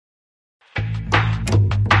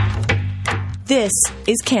This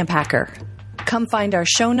is CampHacker. Come find our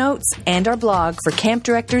show notes and our blog for camp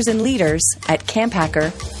directors and leaders at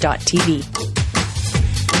camphacker.tv.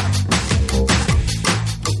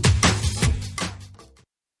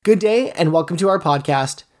 Good day and welcome to our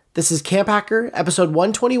podcast. This is CampHacker, episode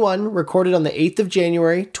 121, recorded on the 8th of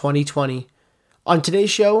January, 2020. On today's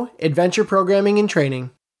show, adventure programming and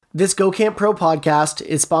training. This Go Camp Pro podcast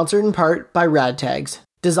is sponsored in part by RadTags.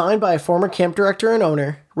 Designed by a former camp director and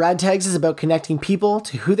owner, RadTags is about connecting people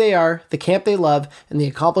to who they are, the camp they love, and the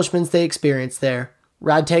accomplishments they experience there.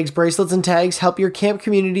 RadTags bracelets and tags help your camp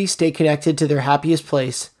community stay connected to their happiest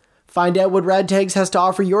place. Find out what RadTags has to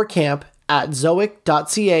offer your camp at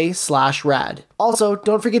zoic.ca/rad. Also,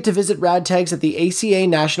 don't forget to visit RadTags at the ACA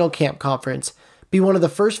National Camp Conference. Be one of the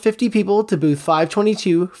first 50 people to booth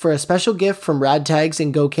 522 for a special gift from RadTags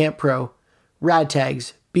and Go Camp Pro.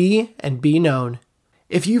 RadTags. Be and be known.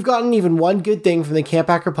 If you've gotten even one good thing from the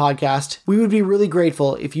CampHacker podcast, we would be really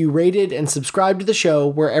grateful if you rated and subscribed to the show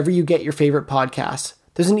wherever you get your favorite podcasts.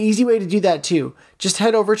 There's an easy way to do that too. Just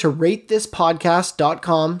head over to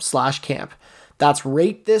ratethispodcast.com/camp. That's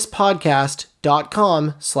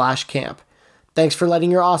ratethispodcast.com/camp. Thanks for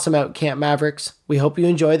letting your awesome out, Camp Mavericks. We hope you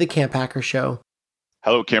enjoy the CampHacker show.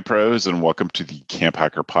 Hello, Camp Pros, and welcome to the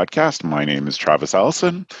CampHacker podcast. My name is Travis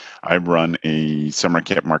Allison. I run a summer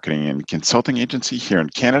camp marketing and consulting agency here in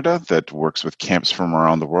Canada that works with camps from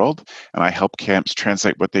around the world, and I help camps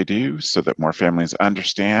translate what they do so that more families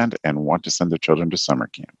understand and want to send their children to summer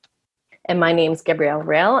camp. And my name's Gabrielle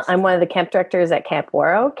Rail. I'm one of the camp directors at Camp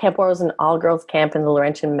Waro. Camp Waro is an all-girls camp in the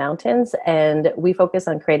Laurentian Mountains, and we focus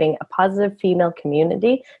on creating a positive female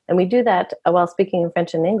community, and we do that while speaking in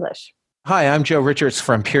French and English. Hi, I'm Joe Richards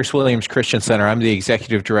from Pierce Williams Christian Center. I'm the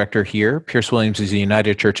executive director here. Pierce Williams is the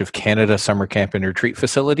United Church of Canada summer camp and retreat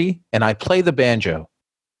facility, and I play the banjo.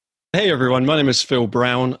 Hey everyone, my name is Phil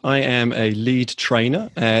Brown. I am a lead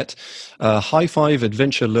trainer at High Five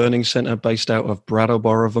Adventure Learning Center based out of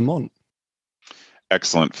Brattleboro, Vermont.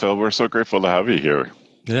 Excellent, Phil. We're so grateful to have you here.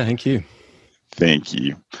 Yeah, thank you. Thank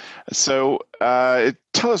you. So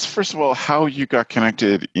tell us, first of all, how you got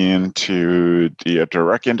connected into the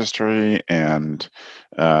direct industry and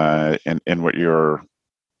what your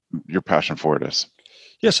passion for it is.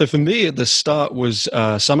 Yeah, so for me at the start was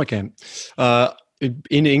summer camp.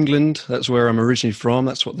 In England, that's where I'm originally from.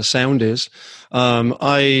 That's what the sound is.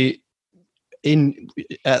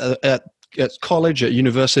 At college, at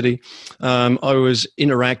university, I was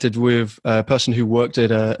interacted with a person who worked at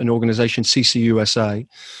an organization, CCUSA,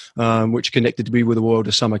 which connected me with the world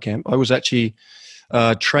of summer camp. I was actually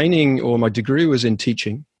training, or my degree was in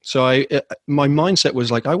teaching. So my mindset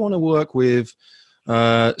was like, I want to work with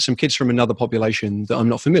some kids from another population that I'm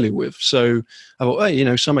not familiar with. So I thought,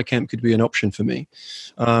 hey, summer camp could be an option for me.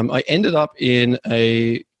 I ended up in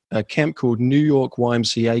a camp called New York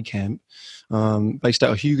YMCA camp, based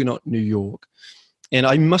out of Huguenot, New York. And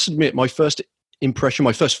I must admit, my first impression,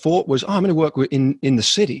 my first thought was, I'm going to work in the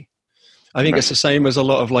city. I think It's the same as a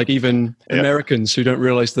lot of even Americans who don't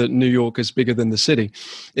realize that New York is bigger than the city.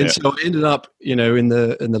 And so I ended up, in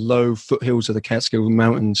the low foothills of the Catskill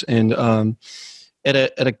Mountains, and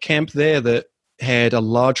at a camp there that had a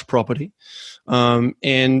large property.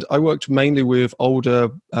 And I worked mainly with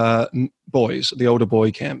older boys, the older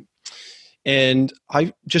boy camp. And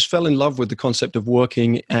I just fell in love with the concept of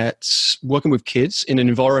working with kids in an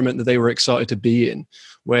environment that they were excited to be in,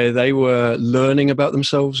 where they were learning about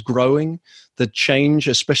themselves, growing, the change,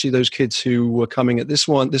 especially those kids who were coming at this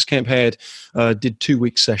camp did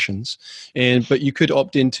 2-week sessions, but you could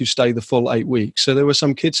opt in to stay the full 8 weeks. So there were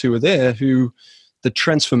some kids who were there who the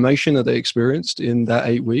transformation that they experienced in that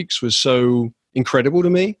 8 weeks was so incredible to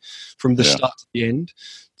me from the start to the end,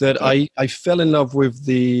 that I fell in love with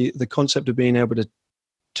the concept of being able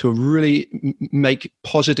to really make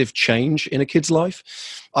positive change in a kid's life.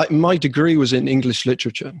 My degree was in English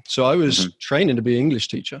literature, so I was training to be an English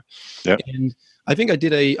teacher. Yep. And I think I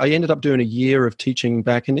ended up doing a year of teaching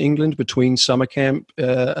back in England between summer camp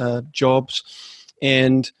jobs,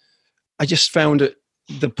 and I just found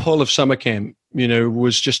the pull of summer camp,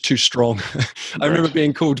 was just too strong. I remember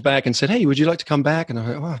being called back and said, "Hey, would you like to come back?" And I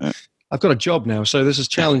went, "Wow. I've got a job now, so this is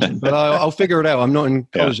challenging, but I'll figure it out. I'm not in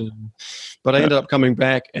college anymore." But I ended up coming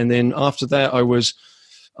back, and then after that, I was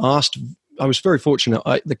very fortunate.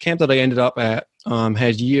 The camp that I ended up at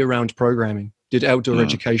had year-round programming, did outdoor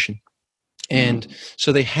education. And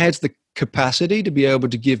so they had the capacity to be able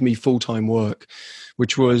to give me full-time work,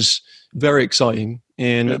 which was very exciting.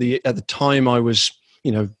 And at the time, I was,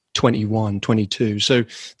 21, 22. So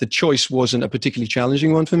the choice wasn't a particularly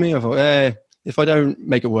challenging one for me. I thought, if I don't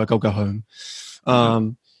make it work, I'll go home.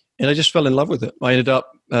 And I just fell in love with it. I ended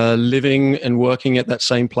up living and working at that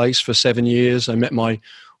same place for 7 years. I met my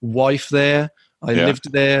wife there. I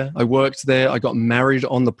lived there. I worked there. I got married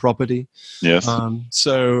on the property. Yes.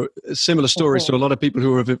 So similar stories to a lot of people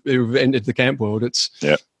who've entered the camp world. It's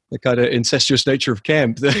the kind of incestuous nature of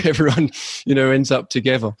camp that everyone, ends up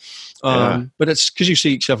together. But it's because you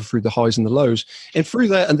see each other through the highs and the lows. And through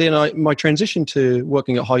that, and then my transition to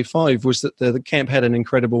working at High Five was that the camp had an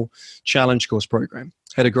incredible challenge course program,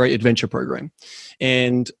 had a great adventure program.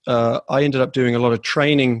 And I ended up doing a lot of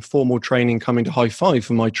training, formal training, coming to High Five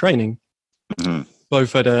for my training,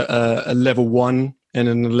 both at a level 1 and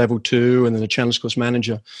then a level 2 and then a challenge course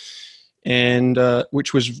manager, and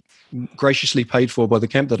which was graciously paid for by the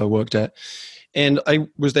camp that I worked at. And I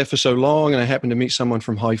was there for so long, and I happened to meet someone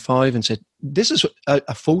from High Five and said, this is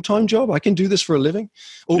a full-time job? I can do this for a living?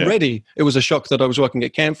 Already, it was a shock that I was working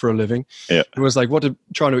at camp for a living. Yeah. It was like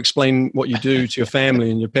trying to explain what you do to your family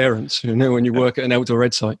and your parents, when you work at an outdoor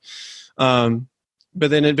ed site. But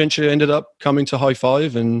then eventually ended up coming to High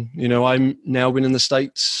Five, and, I'm now been in the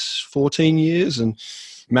States 14 years and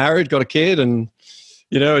married, got a kid, and,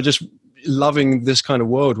 just loving this kind of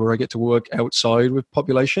world where I get to work outside with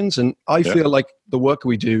populations. And I feel like the work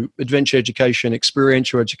we do, adventure education,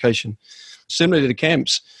 experiential education, similar to the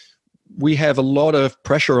camps, we have a lot of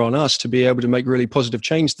pressure on us to be able to make really positive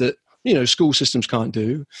change that, school systems can't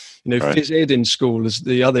do. Phys ed in school is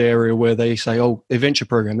the other area where they say, adventure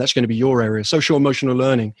program, that's going to be your area. Social emotional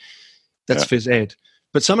learning, that's phys ed.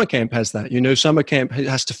 But summer camp has that. Summer camp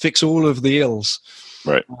has to fix all of the ills.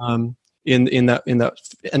 Right. In that,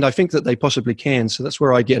 and I think that they possibly can. So that's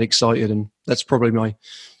where I get excited, and that's probably my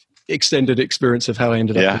extended experience of how I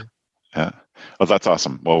ended up. Yeah. Well, that's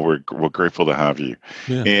awesome. Well, we're grateful to have you.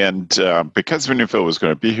 Yeah. And because we knew Phil was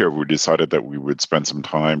going to be here, we decided that we would spend some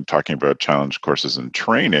time talking about challenge courses and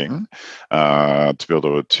training to be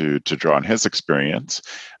able to draw on his experience.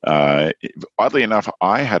 Oddly enough,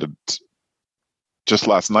 I had just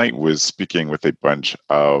last night was speaking with a bunch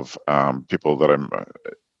of people that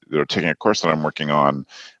they're taking a course that I'm working on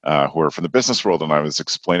who are from the business world, and I was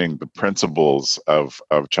explaining the principles of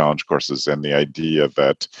challenge courses and the idea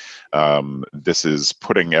that this is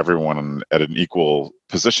putting everyone at an equal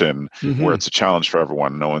position where it's a challenge for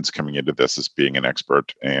everyone. No one's coming into this as being an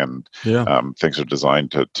expert, and things are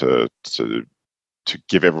designed to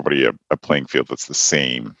give everybody a playing field that's the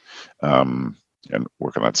same, and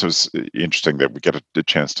work on that. So it's interesting that we get a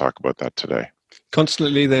chance to talk about that today.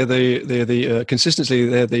 Constantly, they're the consistency.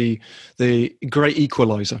 They're the great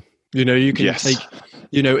equalizer. You can take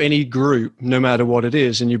any group, no matter what it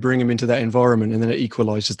is, and you bring them into that environment, and then it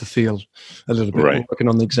equalizes the field a little bit. Right. Working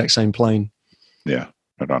on the exact same plane. Yeah,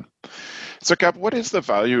 right on. So, Cap, what is the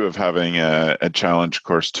value of having a challenge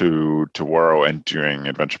course to Waro and doing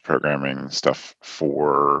adventure programming stuff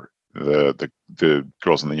for the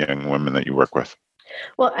girls and the young women that you work with?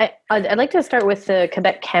 Well, I'd like to start with the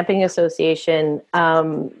Quebec Camping Association.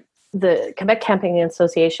 The Quebec Camping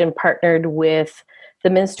Association partnered with the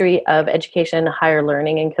Ministry of Education and Higher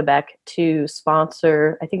Learning in Quebec to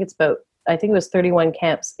sponsor, I think it was 31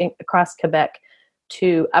 camps across Quebec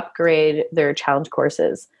to upgrade their challenge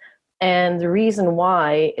courses. And the reason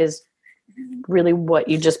why is really what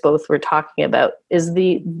you just both were talking about, is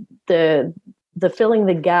the filling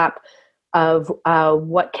the gap of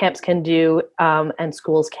what camps can do and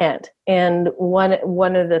schools can't. And one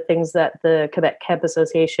of the things that the Quebec Camp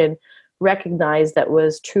Association recognized that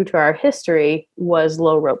was true to our history was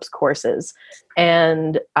low ropes courses,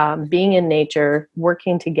 and being in nature,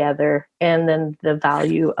 working together, and then the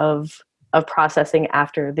value of processing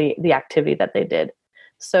after the activity that they did.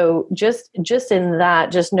 So just in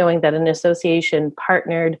that, just knowing that an association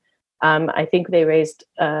partnered, I think they raised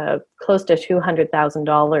close to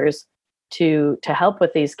 $200,000 to help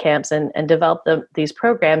with these camps and develop these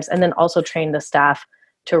programs, and then also train the staff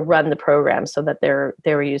to run the program so that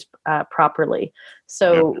they were used properly.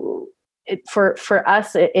 So for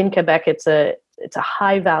us in Quebec, it's a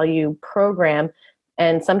high value program,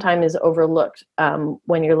 and sometimes is overlooked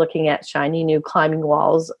when you're looking at shiny new climbing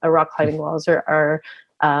walls, rock climbing walls, or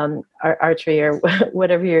archery, or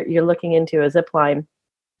whatever you're looking into, a zip line.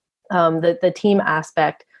 The team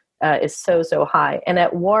aspect is so high, and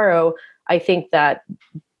at Waro, I think that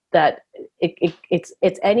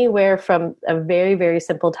it's anywhere from a very, very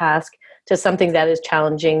simple task to something that is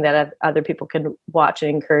challenging that other people can watch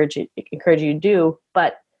and encourage you to do.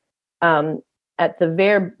 But at the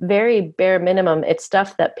very, very bare minimum, it's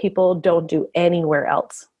stuff that people don't do anywhere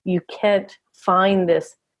else. You can't find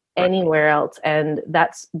this anywhere else, and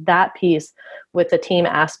that piece with the team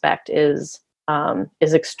aspect is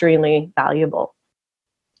extremely valuable.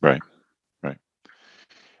 Right.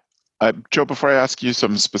 Joe, before I ask you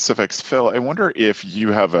some specifics, Phil, I wonder if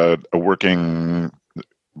you have a working,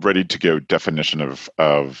 ready-to-go definition of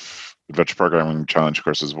adventure programming challenge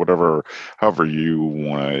courses, however you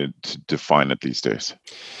want to define it these days.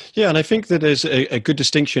 Yeah, and I think that there's a good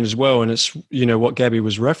distinction as well, and it's what Gabby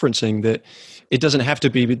was referencing, that it doesn't have to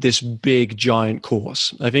be this big giant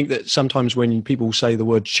course. I think that sometimes when people say the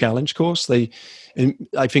word challenge course, I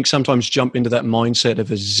think sometimes jump into that mindset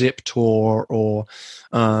of a zip tour or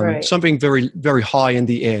Right. something very, very high in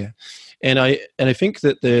the air. And I think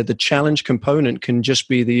that the challenge component can just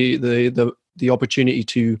be the opportunity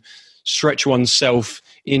to stretch oneself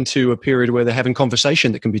into a period where they're having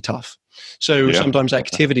conversation that can be tough. So sometimes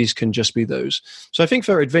activities can just be those. So I think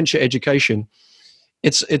for adventure education,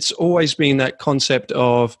 it's always been that concept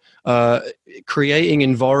of creating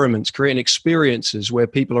environments, creating experiences where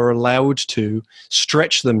people are allowed to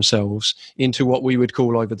stretch themselves into what we would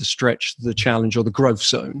call either the stretch, the challenge, or the growth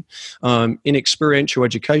zone. In experiential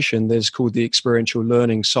education, there's called the experiential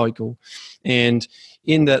learning cycle. And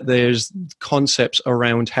in that, there's concepts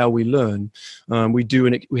around how we learn. We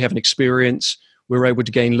have an experience. We're able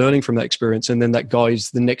to gain learning from that experience, and then that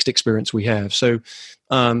guides the next experience we have. So,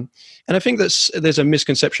 and I think there's a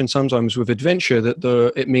misconception sometimes with adventure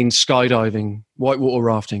that it means skydiving, whitewater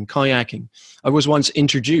rafting, kayaking. I was once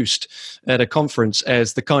introduced at a conference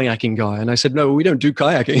as the kayaking guy, and I said, "No, we don't do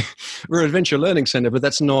kayaking. We're an adventure learning center, but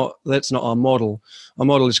that's not our model. Our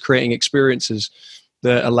model is creating experiences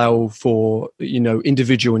that allow for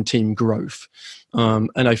individual and team growth." And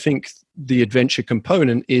I think the adventure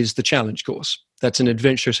component is the challenge course. That's an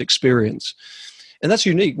adventurous experience. And that's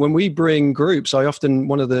unique. When we bring groups,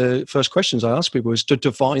 one of the first questions I ask people is to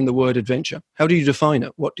define the word adventure. How do you define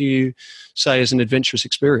it? What do you say is an adventurous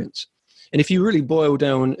experience? And if you really boil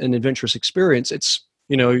down an adventurous experience, it's,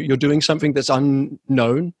 you're doing something that's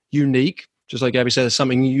unknown, unique, just like Gabby said, it's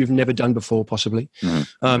something you've never done before, possibly.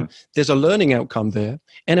 Mm-hmm. There's a learning outcome there,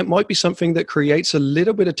 and it might be something that creates a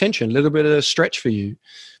little bit of tension, a little bit of stretch for you.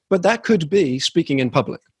 But that could be speaking in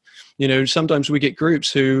public. Sometimes we get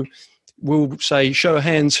groups who will say, show of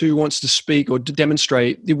hands, who wants to speak or to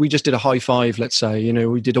demonstrate. We just did a high five, let's say,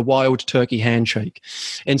 we did a wild turkey handshake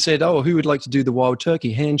and said, oh, who would like to do the wild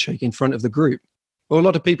turkey handshake in front of the group? Well, a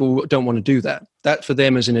lot of people don't want to do that. That for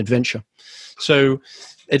them is an adventure. So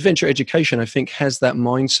adventure education, I think, has that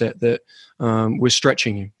mindset that we're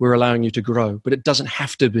stretching you, we're allowing you to grow, but it doesn't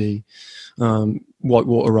have to be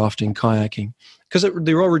whitewater rafting, kayaking. Because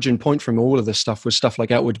the origin point from all of this stuff was stuff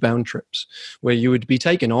like outward bound trips, where you would be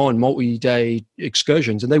taken on multi-day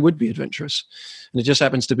excursions, and they would be adventurous. And it just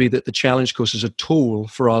happens to be that the challenge course is a tool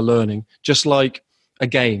for our learning, just like a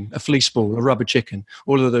game, a fleece ball, a rubber chicken.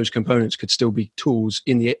 All of those components could still be tools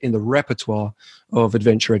in the repertoire of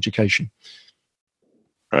adventure education.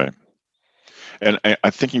 Right. And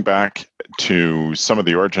I'm thinking back to some of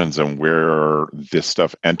the origins and where this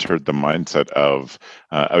stuff entered the mindset of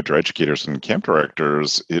outdoor educators and camp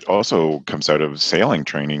directors. It also comes out of sailing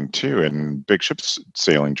training too, and big ship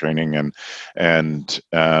sailing training. And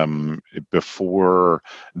before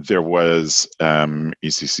there was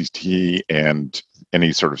ECCT and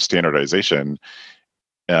any sort of standardization,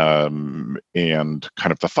 and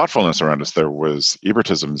kind of the thoughtfulness around us, there was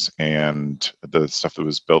Ebertisms and the stuff that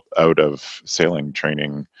was built out of sailing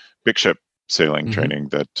training, big ship sailing training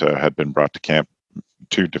that had been brought to camp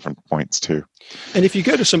to different points too. And if you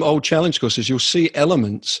go to some old challenge courses, you'll see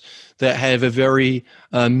elements that have a very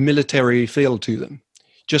military feel to them,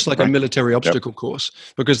 just like a military obstacle course,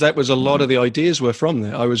 because that was a lot of the ideas were from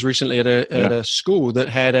there. I was recently at a school that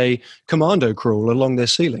had a commando crawl along their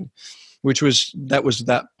ceiling, which was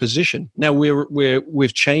that position. Now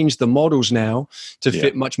we've changed the models now to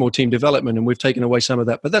fit much more team development, and we've taken away some of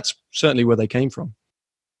that, but that's certainly where they came from.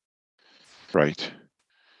 Right.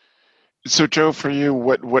 So Joe, for you,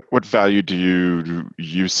 what value do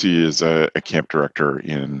you see as a camp director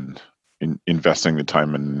in investing the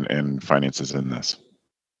time and finances in this?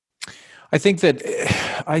 I think that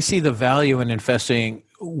I see the value in investing.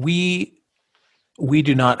 We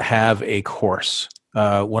do not have a course.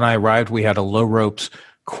 When I arrived, we had a low ropes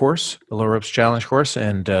course, a low ropes challenge course,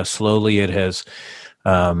 and slowly it has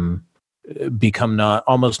become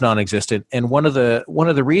almost non-existent. And one of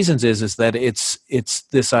the reasons is that it's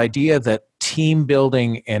this idea that team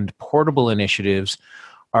building and portable initiatives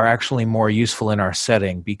are actually more useful in our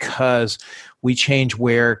setting because we change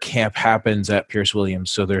where camp happens at Pierce Williams.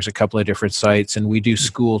 So there's a couple of different sites, and we do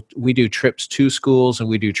trips to schools and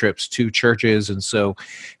we do trips to churches. And so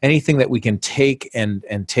anything that we can take and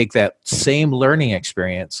take that same learning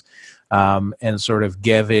experience and sort of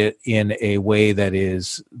give it in a way that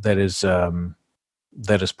is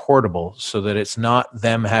that is portable, so that it's not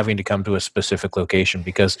them having to come to a specific location.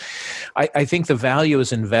 Because I think the value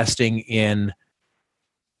is investing in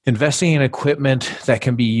equipment that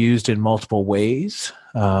can be used in multiple ways,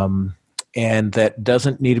 and that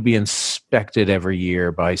doesn't need to be inspected every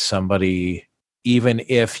year by somebody. Even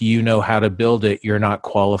if you know how to build it, you're not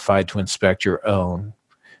qualified to inspect your own.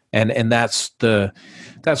 And that's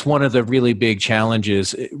one of the really big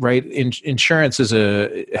challenges, right? Insurance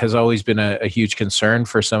has always been a huge concern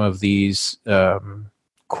for some of these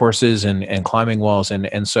courses and climbing walls,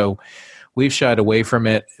 and so we've shied away from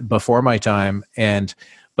it before my time.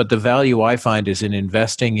 But the value I find is in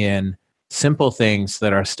investing in simple things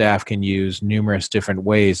that our staff can use numerous different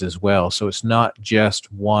ways as well. So it's not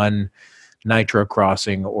just one nitro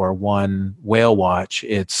crossing or one whale watch.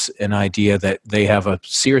 It's an idea that they have a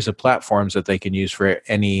series of platforms that they can use for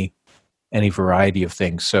any variety of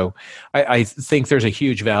things. So I think there's a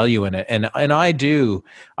huge value in it. And I do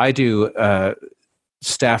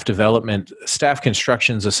staff development, staff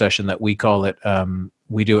construction's a session that we call it.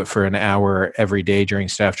 We do it for an hour every day during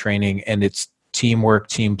staff training, and it's teamwork,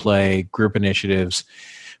 team play, group initiatives,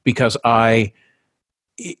 because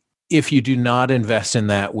if you do not invest in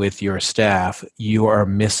that with your staff, you are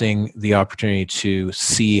missing the opportunity to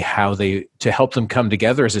see to help them come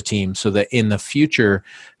together as a team, so that in the future,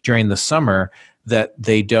 during the summer, that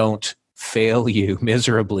they don't fail you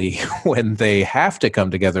miserably when they have to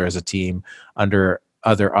come together as a team under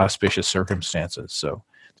other auspicious circumstances. So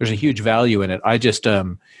there's a huge value in it.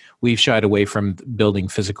 We've shied away from building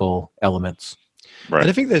physical elements. Right. And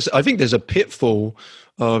I think there's a pitfall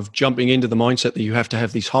of jumping into the mindset that you have to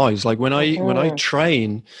have these highs. Like when I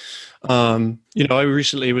train, I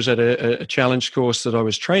recently was at a challenge course that I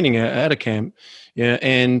was training at a camp,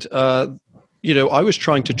 and I was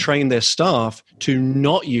trying to train their staff to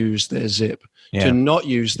not use their zip, to not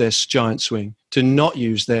use their giant swing, to not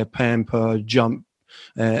use their pamper jump,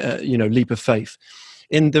 leap of faith.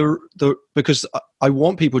 Because I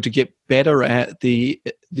want people to get better at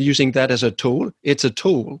using that as a tool. It's a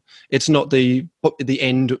tool. It's not the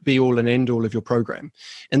end, be all and end all of your program.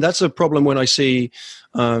 And that's a problem when I see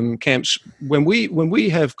camps, when we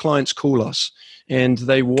have clients call us and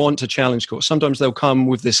they want a challenge course. Sometimes they'll come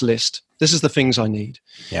with this list. This is the things I need.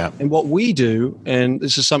 Yeah. And what we do, and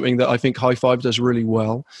this is something that I think High Five does really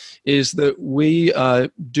well, is that we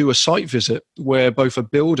do a site visit where both a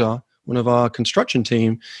builder, one of our construction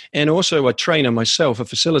team, and also a trainer, myself, a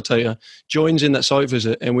facilitator, joins in that site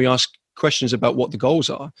visit, and we ask questions about what the goals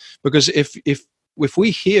are. Because if we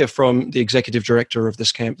hear from the executive director of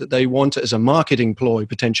this camp that they want it as a marketing ploy,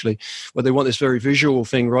 potentially, where they want this very visual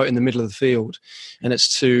thing right in the middle of the field, and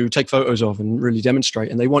it's to take photos of and really demonstrate,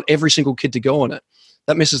 and they want every single kid to go on it,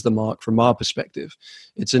 that misses the mark from our perspective.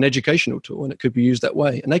 It's an educational tool, and it could be used that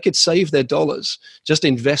way. And they could save their dollars just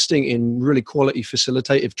investing in really quality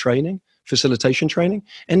facilitation training,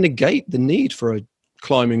 and negate the need for a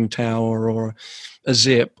climbing tower or a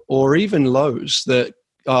zip or even lows that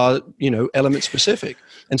are, element specific.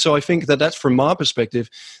 And so I think that's from our perspective,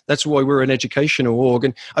 that's why we're an educational org.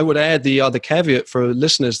 And I would add the other caveat for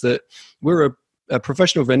listeners that we're a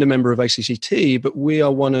professional vendor member of ACCT, but we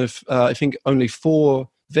are one of, I think, only 4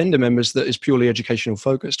 vendor members that is purely educational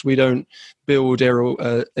focused. We don't build aero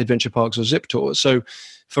adventure parks or zip tours. So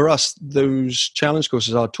for us, those challenge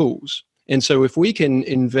courses are tools. And so if we can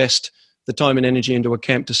invest the time and energy into a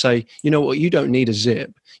camp to say, you know what, you don't need a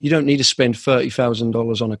zip. You don't need to spend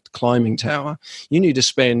 $30,000 on a climbing tower. You need to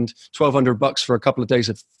spend $1,200 for a couple of days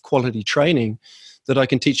of quality training that I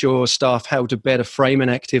can teach your staff how to better frame an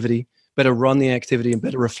activity, better run the activity, and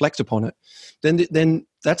better reflect upon it. Then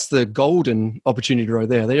that's the golden opportunity right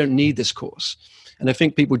there. They don't need this course. And I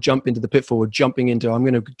think people jump into the pitfall of jumping into, I'm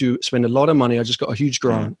going to spend a lot of money. I just got a huge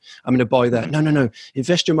grant. I'm going to buy that. No.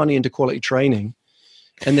 Invest your money into quality training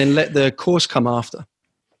and then let the course come after.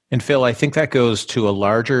 And Phil, I think that goes to a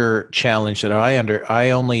larger challenge that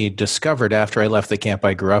I only discovered after I left the camp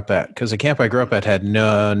I grew up at, because the camp I grew up at had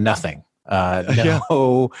nothing.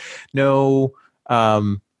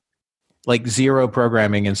 Like zero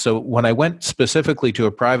programming. And so when I went specifically to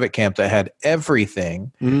a private camp that had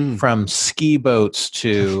everything from ski boats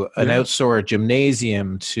to an outdoor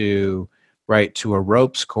gymnasium to a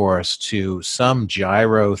ropes course to some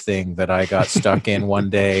gyro thing that I got stuck in one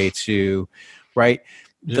day to,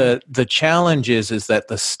 the challenge is that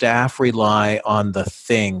the staff rely on the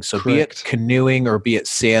thing. So be it canoeing or be it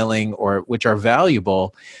sailing, or which are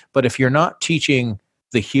valuable, but if you're not teaching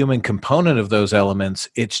the human component of those elements,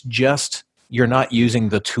 it's just, you're not using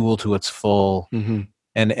the tool to its full.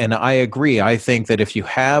 And I agree. I think that if you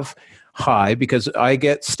have high because I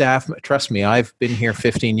get staff, trust me, I've been here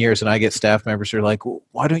 15 years and I get staff members who are like, well,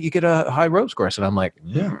 why don't you get a high ropes course? And I'm like,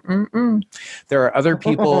 there are other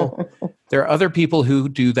people who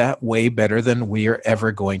do that way better than we are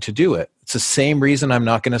ever going to do it. It's the same reason I'm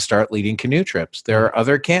not going to start leading canoe trips. There are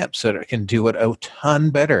other camps that can do it a ton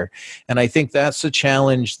better. And I think that's a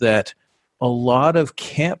challenge that a lot of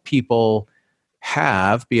camp people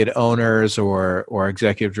have, be it owners or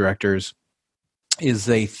executive directors, is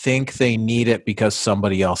they think they need it because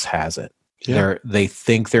somebody else has it. Yeah. They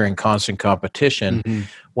think they're in constant competition,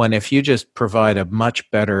 when if you just provide a much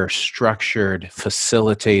better structured,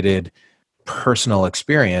 facilitated, personal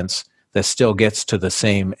experience that still gets to the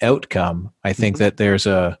same outcome, I think that there's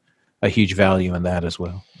a huge value in that as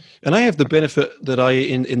well. And I have the benefit that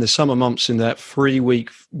in the summer months, in that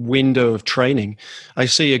 3-week window of training, I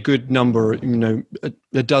see a good number,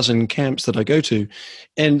 a dozen camps that I go to.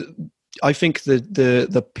 And I think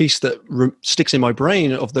the piece that sticks in my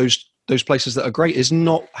brain of those places that are great is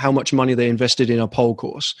not how much money they invested in a pole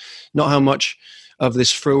course, not how much of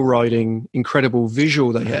this thrill riding, incredible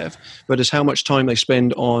visual they have, but as how much time they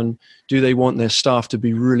spend on, do they want their staff to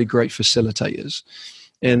be really great facilitators?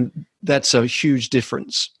 And that's a huge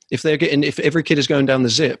difference. If every kid is going down the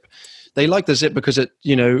zip, they like the zip because it,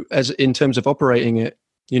 as in terms of operating it,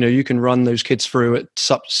 you can run those kids through it,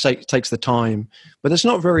 takes the time, but it's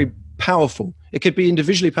not very powerful. It could be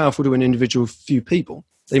individually powerful to an individual few people.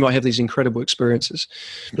 They might have these incredible experiences,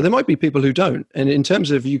 but there might be people who don't. And in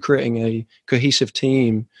terms of you creating a cohesive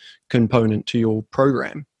team component to your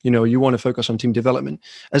program, you want to focus on team development.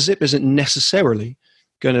 A zip isn't necessarily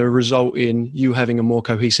going to result in you having a more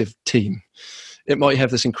cohesive team. It might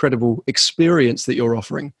have this incredible experience that you're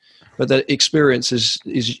offering, but that experience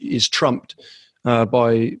is trumped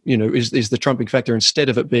by, is the trumping factor, instead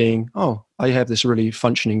of it being, I have this really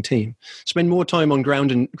functioning team. Spend more time on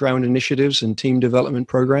ground initiatives and team development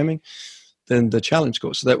programming than the challenge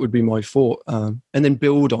course. So that would be my thought. And then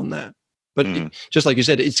build on that. But just like you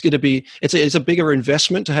said, it's going to be, it's a bigger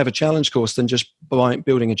investment to have a challenge course than just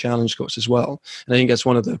building a challenge course as well. And I think that's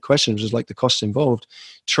one of the questions, is like the costs involved.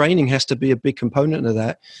 Training has to be a big component of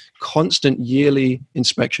that. Constant yearly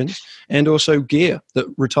inspections, and also gear that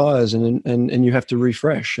retires and you have to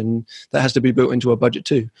refresh, and that has to be built into a budget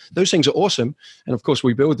too. Those things are awesome, and of course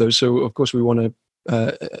we build those. So of course we want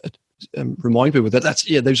to remind people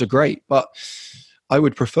that those are great, but I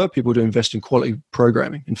would prefer people to invest in quality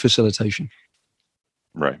programming and facilitation.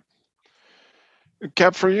 Right.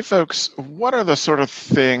 Cap, for you folks, what are the sort of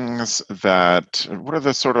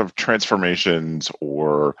transformations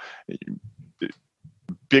or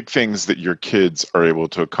big things that your kids are able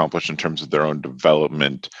to accomplish in terms of their own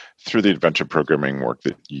development through the adventure programming work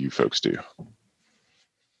that you folks do?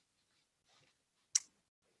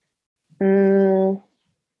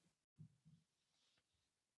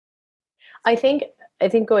 I think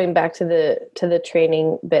going back to the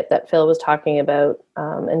training bit that Phil was talking about,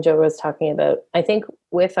 and Joe was talking about, I think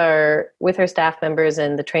with our staff members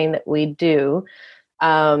and the training that we do,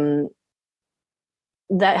 that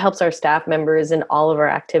helps our staff members in all of our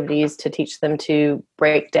activities to teach them to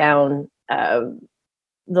break down the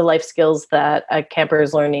life skills that a camper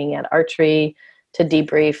is learning at archery, to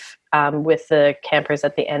debrief with the campers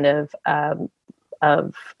at the end of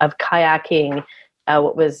kayaking.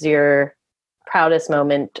 What was your proudest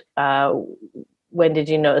moment? When did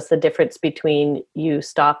you notice the difference between you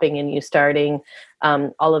stopping and you starting?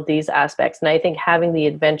 All of these aspects. And I think having the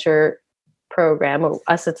adventure program, or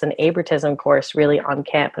us, it's an abletism course really on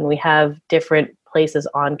camp, and we have different places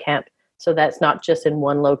on camp, so that's not just in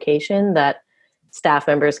one location, that staff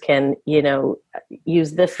members can,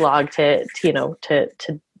 use this log to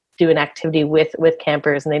do an activity with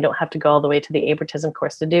campers, and they don't have to go all the way to the abletism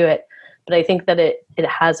course to do it. But I think that it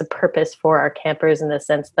has a purpose for our campers in the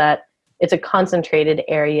sense that it's a concentrated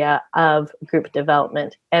area of group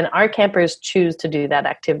development, and our campers choose to do that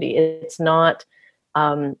activity. It's not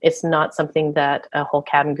something that a whole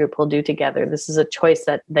cabin group will do together. This is a choice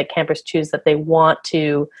that campers choose, that they want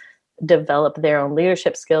to develop their own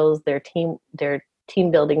leadership skills, their team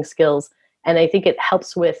building skills. And I think it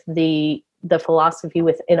helps with the philosophy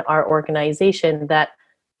within our organization that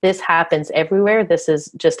this happens everywhere. This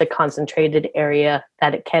is just a concentrated area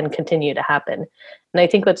that it can continue to happen. And I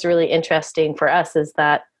think what's really interesting for us is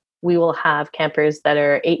that we will have campers that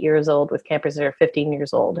are 8 years old with campers that are 15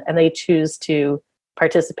 years old, and they choose to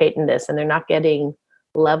participate in this, and they're not getting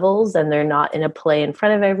levels, and they're not in a play in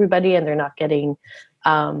front of everybody, and they're not getting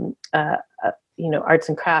arts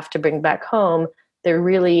and craft to bring back home. They're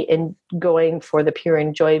really going for the pure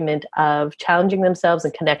enjoyment of challenging themselves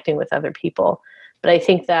and connecting with other people. But I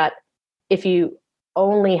think that if you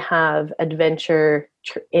only have adventure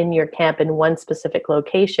in your camp in one specific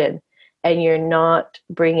location, and you're not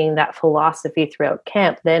bringing that philosophy throughout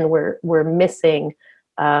camp, then we're missing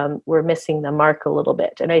the mark a little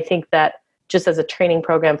bit. And I think that just as a training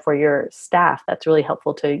program for your staff, that's really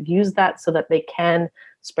helpful to use that so that they can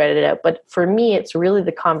spread it out. But for me, it's really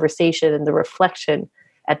the conversation and the reflection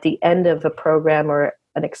at the end of a program or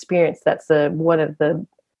an experience that's one of the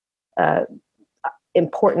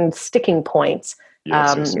important sticking points.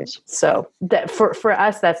 Yes. So that for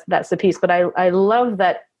us, that's the piece. But I love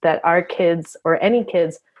that our kids or any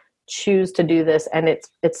kids choose to do this, and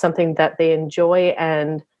it's something that they enjoy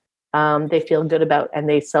and they feel good about, and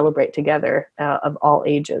they celebrate together of all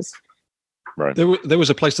ages. Right. There was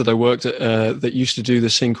a place that I worked at that used to do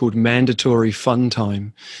this thing called mandatory fun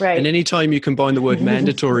time. Right. And anytime you combine the word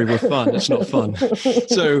mandatory with fun, it's not fun.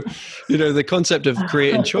 So, the concept of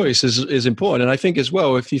creating choice is important. And I think as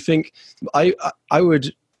well, if you think, I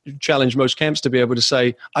would challenge most camps to be able to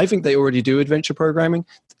say, I think they already do adventure programming,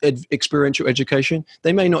 experiential education.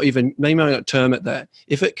 They may not term it that.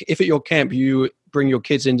 If at your camp you bring your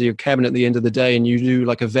kids into your cabin at the end of the day and you do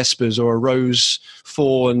like a Vespers or a Rose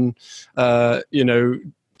Fawn,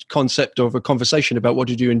 concept of a conversation about what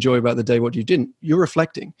did you enjoy about the day, what you didn't, you're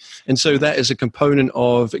reflecting. And so that is a component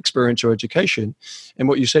of experiential education. And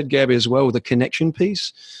what you said, Gabby, as well, the connection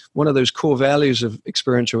piece, one of those core values of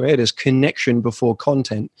experiential ed is connection before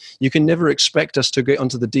content. You can never expect us to get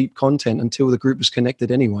onto the deep content until the group is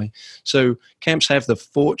connected anyway. So camps have the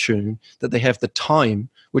fortune that they have the time,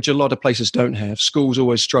 which a lot of places don't have. Schools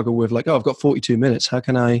always struggle with like, I've got 42 minutes. How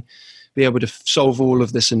can I be able to solve all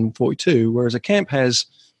of this in 42? Whereas a camp has,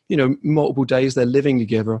 multiple days they're living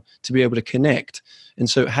together to be able to connect. And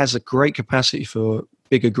so it has a great capacity for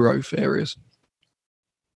bigger growth areas.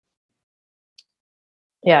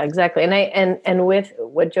 Yeah, exactly. And with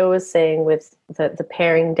what Joe was saying with the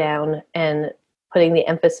paring down and putting the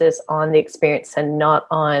emphasis on the experience and not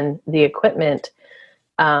on the equipment,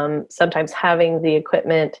 sometimes having the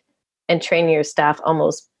equipment and training your staff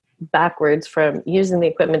almost backwards from using the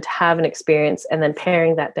equipment to have an experience and then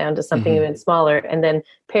paring that down to something even smaller, and then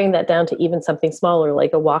paring that down to even something smaller,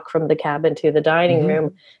 like a walk from the cabin to the dining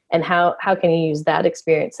room. And how can you use that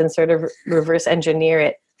experience and sort of reverse engineer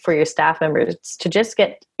it for your staff members to just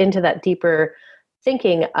get into that deeper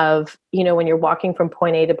thinking of, when you're walking from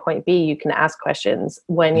point A to point B, you can ask questions.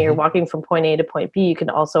 When you're walking from point A to point B, you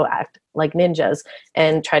can also act like ninjas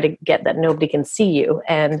and try to get that nobody can see you.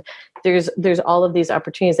 And there's all of these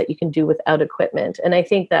opportunities that you can do without equipment. And I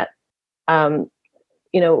think that,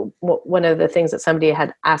 one of the things that somebody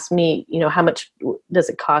had asked me, how much does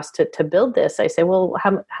it cost to build this? I say, well,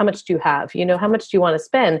 how much do you have? How much do you want to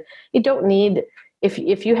spend? You don't need,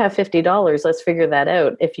 if you have $50, let's figure that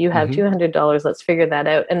out. If you have $200, let's figure that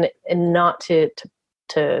out, and not to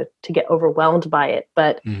get overwhelmed by it.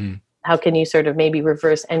 But how can you sort of maybe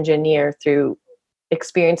reverse engineer through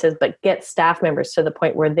experiences, but get staff members to the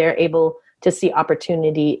point where they're able to see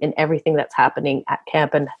opportunity in everything that's happening at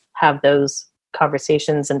camp and have those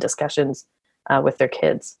conversations and discussions with their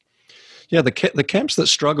kids. Yeah, the camps that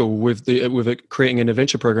struggle with creating an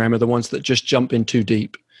adventure program are the ones that just jump in too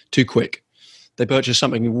deep, too quick. They purchase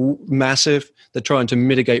something massive. They're trying to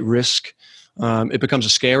mitigate risk. It becomes a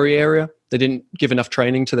scary area. They didn't give enough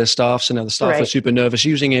training to their staff, so now the staff are super nervous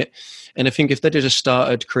using it. And I think if they just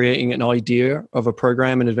started creating an idea of a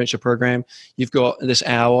program, an adventure program, you've got this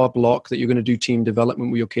hour block that you're going to do team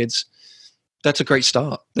development with your kids. That's a great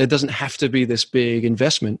start. There doesn't have to be this big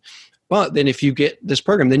investment. But then if you get this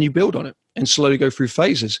program, then you build on it and slowly go through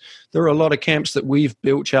phases. There are a lot of camps that we've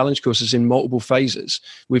built challenge courses in multiple phases.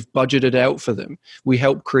 We've budgeted out for them. We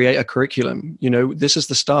help create a curriculum. This is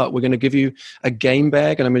the start. We're going to give you a game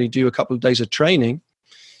bag, and I'm going to do a couple of days of training.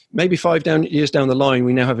 Maybe 5 years down the line,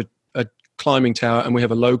 we now have a climbing tower and we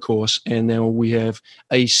have a low course, and now we have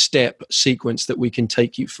a step sequence that we can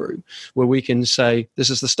take you through where we can say, this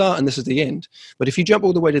is the start and this is the end. But if you jump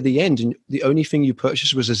all the way to the end and the only thing you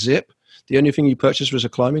purchased was a zip, the only thing you purchased was a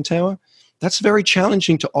climbing tower, that's very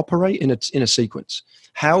challenging to operate in a sequence.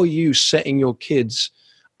 How are you setting your kids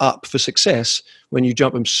up for success when you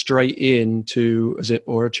jump them straight into a zip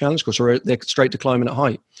or a challenge course, or they're straight to climbing at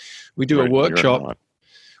height? We do a workshop.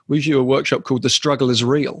 We do a workshop called The Struggle is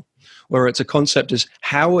Real, where it's a concept is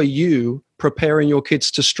how are you preparing your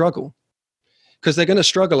kids to struggle? Because they're going to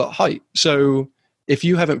struggle at height. So if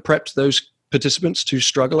you haven't prepped those participants to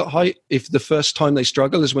struggle at height, if the first time they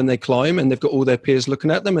struggle is when they climb and they've got all their peers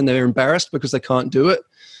looking at them and they're embarrassed because they can't do it,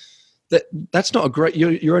 that's not a great,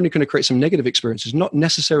 you're only going to create some negative experiences, not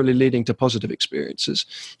necessarily leading to positive experiences.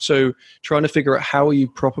 So trying to figure out how are you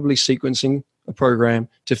properly sequencing a program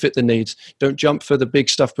to fit the needs. Don't jump for the big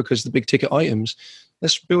stuff because the big ticket items.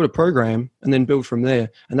 Let's build a program and then build from there.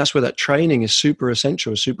 And that's where that training is super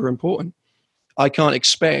essential, super important. I can't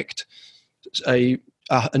expect a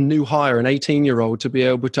new hire, an 18-year-old, to be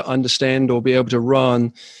able to understand or be able to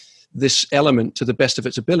run this element to the best of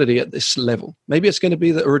its ability at this level. Maybe it's going to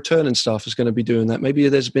be that a returning staff is going to be doing that. Maybe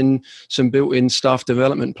there's been some built-in staff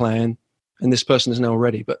development plan and this person is now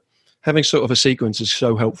ready. But having sort of a sequence is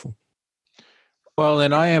so helpful. Well,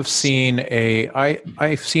 and I have seen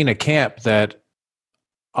I've seen a camp that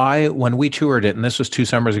when we toured it, and this was 2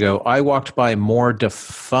 summers ago, I walked by more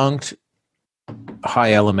defunct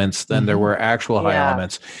high elements than there were actual high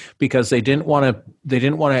elements, because they didn't want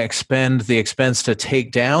to expend the expense to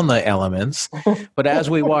take down the elements. But as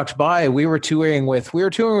we walked by, we were touring with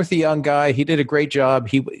a young guy. He did a great job.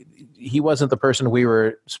 He wasn't the person we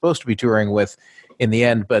were supposed to be touring with in the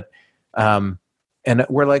end, but and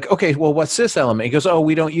we're like, okay, well, what's this element? He goes, oh,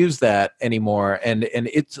 we don't use that anymore. And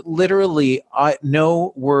it's literally,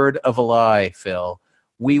 no word of a lie, Phil.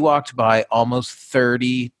 We walked by almost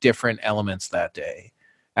 30 different elements that day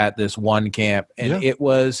at this one camp, and it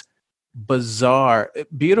was bizarre,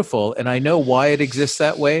 beautiful. And I know why it exists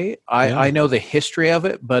that way. I know the history of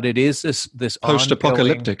it, but it is this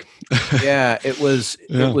post-apocalyptic. It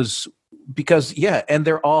was because and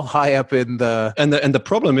they're all high up in the and the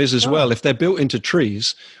problem is as well, if they're built into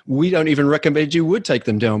trees, we don't even recommend you would take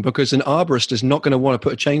them down, because an arborist is not going to want to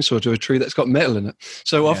put a chainsaw to a tree that's got metal in it.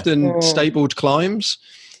 So often stapled climbs,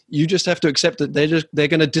 you just have to accept that they're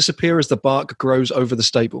going to disappear as the bark grows over the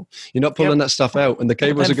staple. You're not pulling that stuff out, and the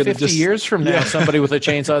cables are going to 50 years from now, somebody with a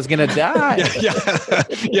chainsaw is going to die.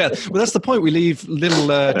 Well, that's the point. We leave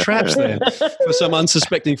little traps there for some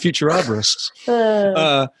unsuspecting future arborists.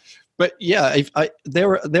 But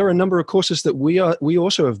there are a number of courses that we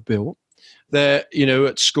also have built that,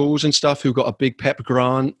 at schools and stuff, who got a big PEP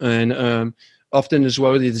grant, and often as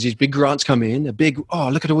well, there's these big grants come in,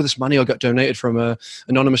 look at all this money I got donated from an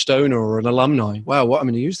anonymous donor or an alumni. Wow, what am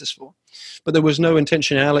I going to use this for? But there was no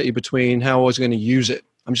intentionality between how I was going to use it.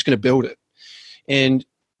 I'm just going to build it. And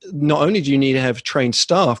not only do you need to have trained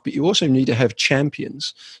staff, but you also need to have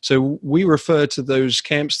champions. So we refer to those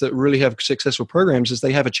camps that really have successful programs as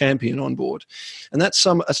they have a champion on board. And that's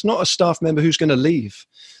not a staff member who's going to leave.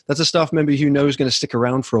 That's a staff member who knows is going to stick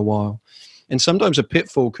around for a while. And sometimes a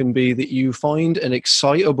pitfall can be that you find an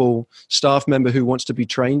excitable staff member who wants to be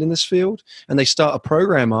trained in this field, and they start a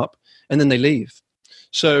program up and then they leave.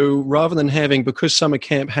 So rather than because summer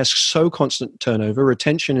camp has so constant turnover,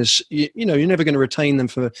 retention is, you're never going to retain them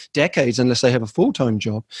for decades unless they have a full-time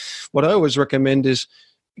job. What I always recommend is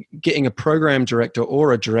getting a program director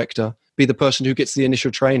or a director be the person who gets the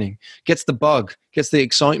initial training, gets the bug, gets the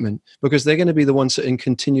excitement, because they're going to be the ones that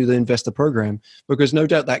continue to invest the program, because no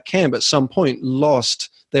doubt that camp at some point lost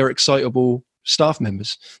their excitable staff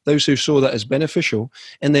members, those who saw that as beneficial,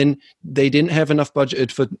 and then they didn't have enough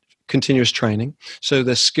budgeted for continuous training, so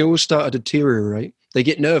their skills start to deteriorate. They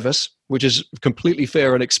get nervous, which is completely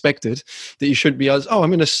fair and expected, that you shouldn't be, I'm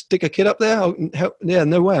going to stick a kid up there.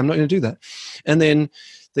 No way, I'm not going to do that. And then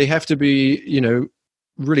they have to be,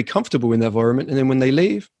 really comfortable in the environment. And then when they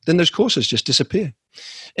leave, then those courses just disappear.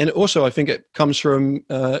 And also, I think it comes from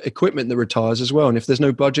equipment that retires as well. And if there's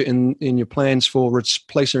no budget in your plans for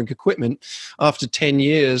replacing equipment, after 10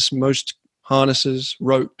 years, most harnesses,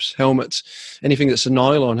 ropes, helmets, anything that's a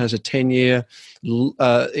nylon has a 10-year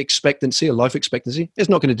expectancy, a life expectancy. It's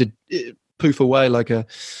not going to poof away like a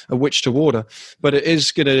witch to water, but it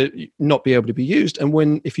is going to not be able to be used.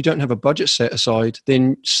 And if you don't have a budget set aside,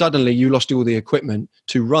 then suddenly you lost all the equipment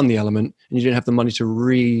to run the element, and you didn't have the money to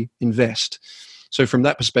reinvest. So from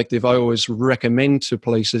that perspective, I always recommend to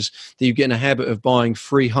places that you get in a habit of buying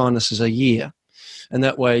 3 harnesses a year. And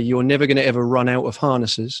that way you're never going to ever run out of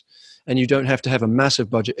harnesses, and you don't have to have a massive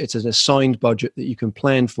budget. It's an assigned budget that you can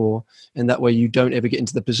plan for. And that way you don't ever get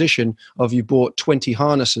into the position of you bought 20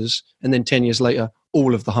 harnesses and then 10 years later,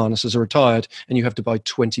 all of the harnesses are retired and you have to buy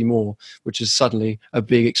 20 more, which is suddenly a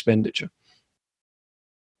big expenditure.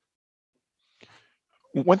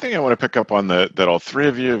 One thing I want to pick up on that all three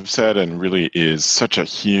of you have said, and really is such a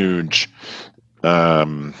huge,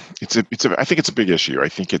 I think it's a big issue. I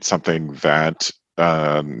think it's something that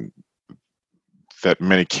that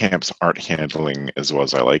many camps aren't handling as well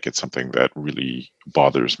as I like. It's something that really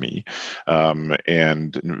bothers me.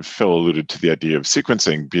 And Phil alluded to the idea of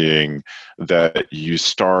sequencing being that you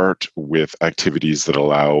start with activities that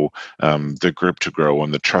allow the group to grow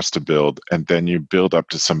and the trust to build, and then you build up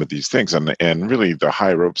to some of these things. And really the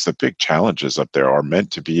high ropes, the big challenges up there are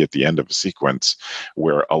meant to be at the end of a sequence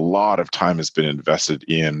where a lot of time has been invested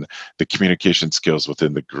in the communication skills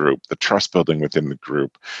within the group, the trust building within the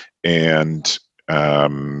group, and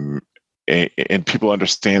people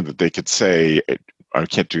understand that they could say, I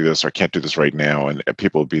can't do this, or I can't do this right now, and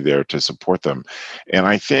people will be there to support them. And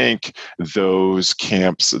I think those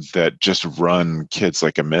camps that just run kids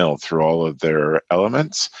like a mill through all of their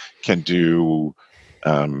elements can do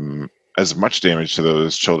as much damage to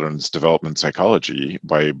those children's development psychology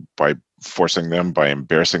by forcing them, by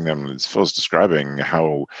embarrassing them, as Phil's describing,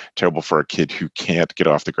 how terrible for a kid who can't get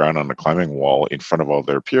off the ground on a climbing wall in front of all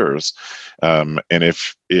their peers. And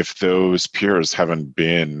if those peers haven't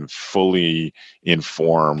been fully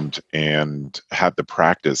informed and had the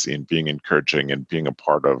practice in being encouraging and being a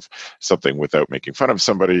part of something without making fun of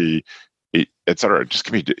somebody, et cetera, it just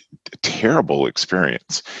can be a terrible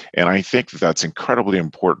experience. And I think that's incredibly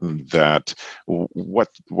important, that what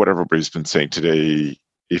everybody's been saying today,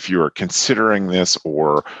 if you are considering this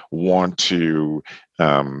or want to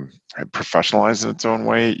professionalize in its own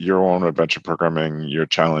way, your own adventure programming, your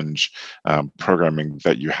challenge programming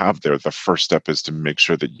that you have there, the first step is to make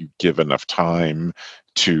sure that you give enough time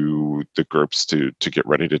to the groups to get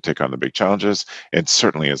ready to take on the big challenges. And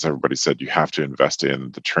certainly, as everybody said, you have to invest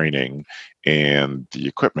in the training and the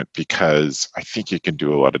equipment, because I think you can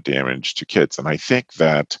do a lot of damage to kids. And I think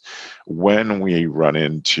that when we run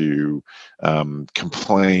into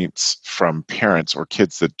complaints from parents or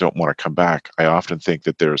kids that don't want to come back, I often think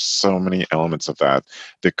that there's so many elements of that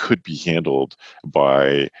could be handled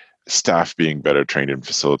by staff being better trained in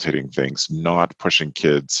facilitating things, not pushing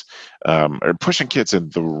kids, or pushing kids in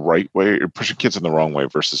the right way, or pushing kids in the wrong way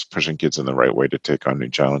versus pushing kids in the right way to take on new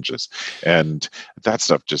challenges. And that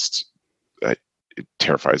stuff just it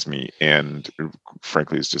terrifies me, and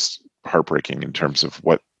frankly is just heartbreaking in terms of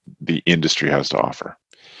what the industry has to offer.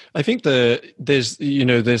 I think there's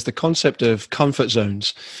the concept of comfort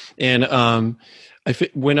zones, and I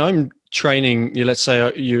think when I'm training, let's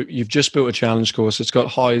say you've just built a challenge course, it's got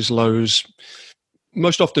highs, lows.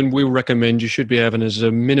 Most often we'll recommend you should be having as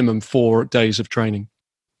a minimum 4 days of training.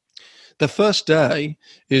 The first day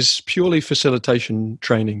is purely facilitation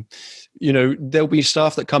training. There'll be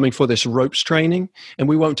staff that coming for this ropes training, and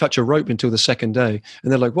we won't touch a rope until the second day.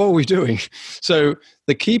 And they're like, what are we doing? So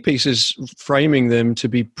the key piece is framing them to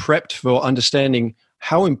be prepped for understanding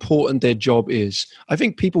how important their job is. I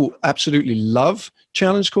think people absolutely love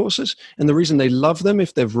challenge courses, and the reason they love them,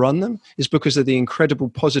 if they've run them, is because of the incredible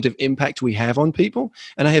positive impact we have on people.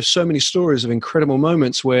 And I have so many stories of incredible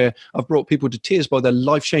moments where I've brought people to tears by the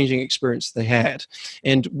life-changing experience they had.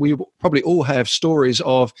 And we probably all have stories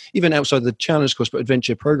of, even outside the challenge course, but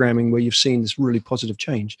adventure programming, where you've seen this really positive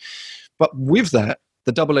change. But with that,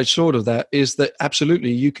 the double-edged sword of that is that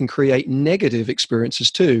absolutely you can create negative experiences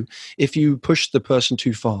too if you push the person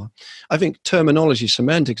too far. I think terminology,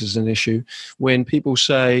 semantics is an issue when people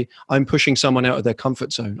say, I'm pushing someone out of their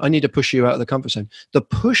comfort zone. I need to push you out of the comfort zone. The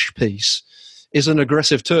push piece is an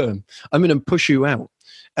aggressive term. I'm going to push you out.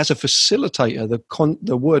 As a facilitator,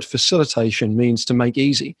 the word facilitation means to make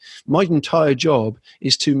easy. My entire job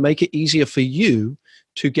is to make it easier for you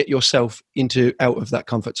to get yourself out of that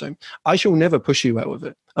comfort zone. I shall never push you out of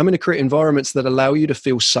it. I'm going to create environments that allow you to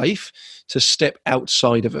feel safe to step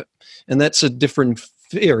outside of it. And that's a different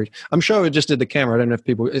theory. I'm sure I just did the camera. I don't know if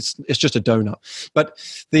people, it's just a donut. But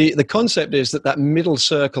the concept is that middle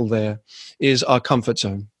circle there is our comfort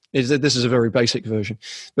zone. This is a very basic version,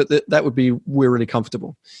 but that would be, we're really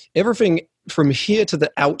comfortable. Everything from here to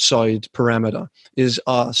the outside parameter is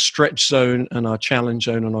our stretch zone and our challenge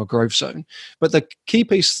zone and our growth zone. But the key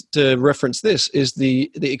piece to reference this is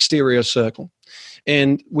the exterior circle.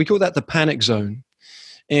 And we call that the panic zone.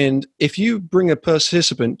 And if you bring a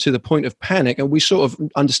participant to the point of panic, and we sort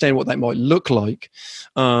of understand what that might look like,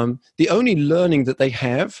 the only learning that they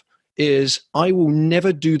have is, I will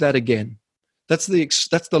never do that again. That's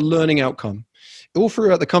the learning outcome. All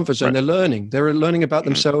throughout the comfort zone, right. They're learning about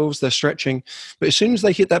themselves, they're stretching. But as soon as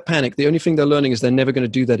they hit that panic, the only thing they're learning is they're never going to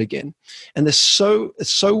do that again. And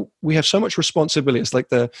we have so much responsibility. It's like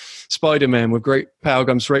the Spider-Man, with great power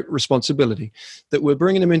comes great responsibility, that we're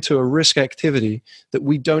bringing them into a risk activity that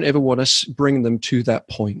we don't ever want to bring them to that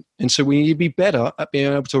point. And so we need to be better at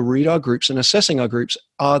being able to read our groups and assessing our groups.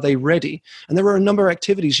 Are they ready? And there are a number of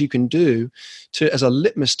activities you can do as a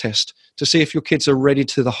litmus test to see if your kids are ready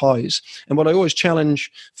to the highs. And what I always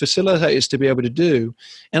challenge facilitators to be able to do,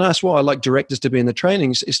 and that's why I like directors to be in the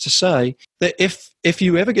trainings, is to say that if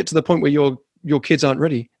you ever get to the point where your kids aren't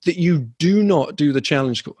ready, that you do not do the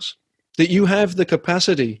challenge course. That you have the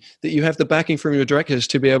capacity, that you have the backing from your directors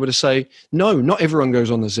to be able to say, no, not everyone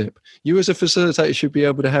goes on the zip. You as a facilitator should be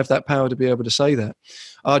able to have that power to be able to say that.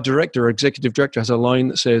 Our executive director, has a line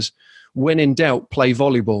that says, when in doubt, play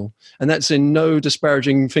volleyball. And that's in no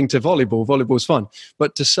disparaging thing to volleyball. Volleyball's fun.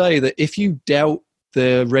 But to say that if you doubt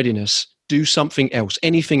their readiness, do something else,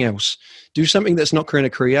 anything else. Do something that's not going to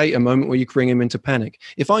create a moment where you bring them into panic.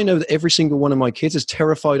 If I know that every single one of my kids is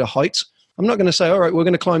terrified of heights, I'm not going to say, all right, we're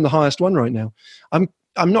going to climb the highest one right now. I'm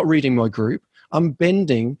not reading my group. I'm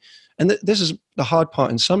bending. And this is the hard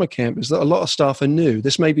part in summer camp, is that a lot of staff are new.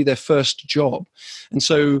 This may be their first job. And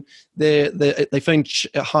so they find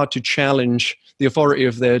it hard to challenge the authority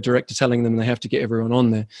of their director telling them they have to get everyone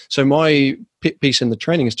on there. So my piece in the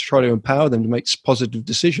training is to try to empower them to make positive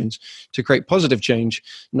decisions, to create positive change,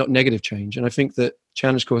 not negative change. And I think that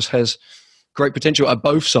Challenge Course has great potential at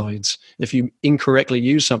both sides. If you incorrectly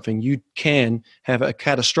use something, you can have a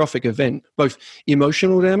catastrophic event, both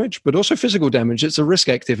emotional damage, but also physical damage. It's a risk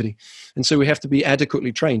activity. And so we have to be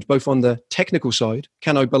adequately trained, both on the technical side,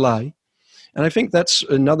 can I belay? And I think that's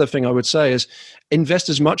another thing I would say is invest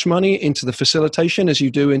as much money into the facilitation as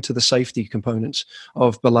you do into the safety components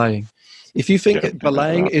of belaying. If you think that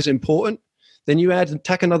belaying is important, then you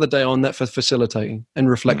tack another day on that for facilitating and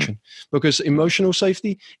reflection, because emotional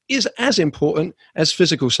safety is as important as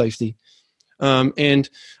physical safety. And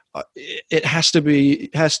it has to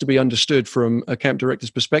be understood from a camp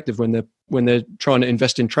director's perspective when they're trying to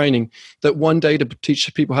invest in training, that one day to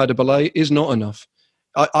teach people how to belay is not enough.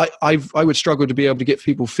 I would struggle to be able to get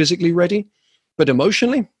people physically ready, but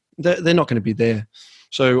emotionally, they're not going to be there.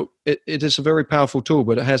 So it is a very powerful tool,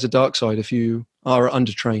 but it has a dark side if you are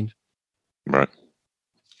undertrained. Right.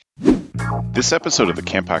 This episode of the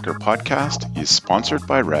CampHacker podcast is sponsored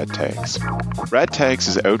by RadTags. RadTags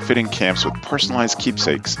is outfitting camps with personalized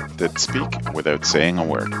keepsakes that speak without saying a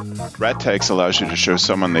word. RadTags allows you to show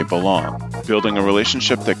someone they belong, building a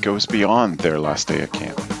relationship that goes beyond their last day at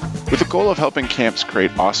camp. With the goal of helping camps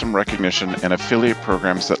create awesome recognition and affiliate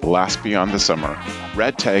programs that last beyond the summer,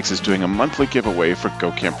 RadTags is doing a monthly giveaway for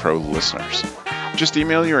GoCamp Pro listeners. Just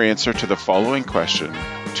email your answer to the following question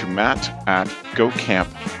to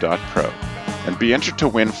matt@gocamp.pro and be entered to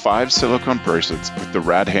win 5 silicone bracelets with the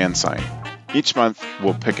Rad hand sign. Each month,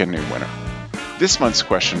 we'll pick a new winner. This month's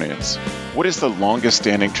question is, what is the longest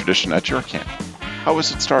standing tradition at your camp? How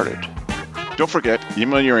was it started? Don't forget,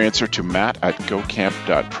 email your answer to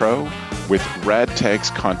matt@gocamp.pro with Rad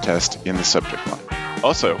Tags contest in the subject line.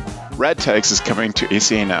 Also, Rad Tags is coming to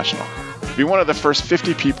ACA National. Be one of the first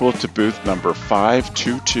 50 people to booth number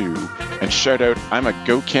 522 and shout out, I'm a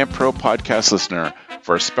GoCamp Pro podcast listener,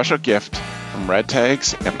 for a special gift from Rad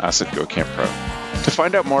Tags and us at GoCamp Pro. To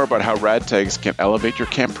find out more about how Rad Tags can elevate your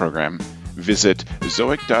camp program, visit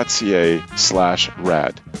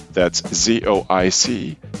zoic.ca/rad. That's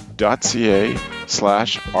zoic.ca/RAD.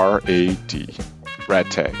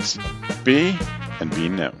 Rad Tags. Be and be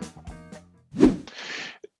known.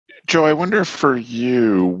 Joe, I wonder for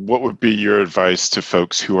you, what would be your advice to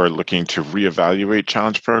folks who are looking to reevaluate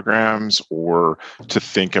challenge programs or to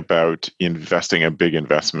think about investing a big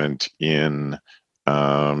investment in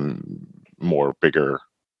more bigger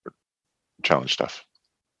challenge stuff?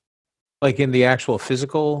 Like in the actual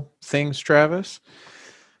physical things, Travis?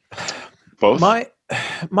 Both?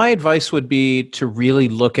 My advice would be to really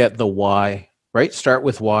look at the why, right? Start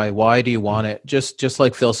with why. Why do you want it? Just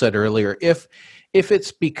like Phil said earlier, if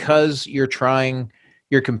it's because you're competing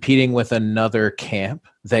with another camp,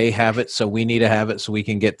 they have it, so we need to have it so we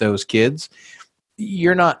can get those kids,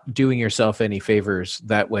 you're not doing yourself any favors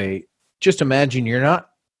that way. Just imagine you're not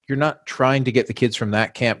trying to get the kids from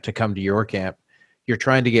that camp to come to your camp. You're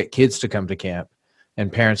trying to get kids to come to camp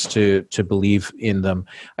and parents to believe in them.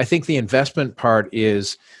 I think the investment part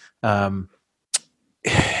is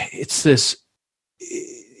it's this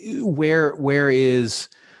where is.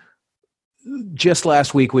 Just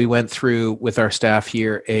last week, we went through with our staff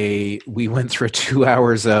here. We went through 2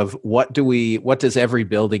 hours of what does every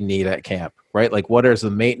building need at camp, right? Like, what is the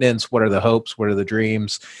maintenance? What are the hopes? What are the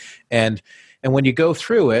dreams? And when you go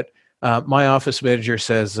through it, my office manager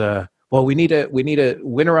says, "Well, we need a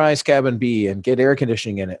winterized cabin B and get air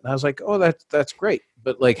conditioning in it." And I was like, "Oh, that's great."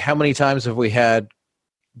 But like, how many times have we had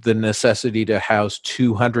the necessity to house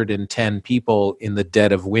 210 people in the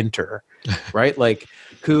dead of winter? right? Like,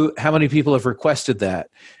 how many people have requested that?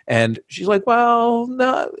 And she's like, well,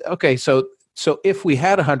 no. Okay. So if we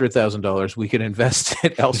had $100,000, we could invest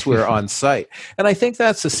it elsewhere on site. And I think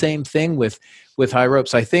that's the same thing with high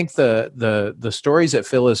ropes. I think the stories that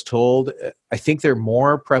Phil has told, I think they're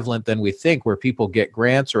more prevalent than we think, where people get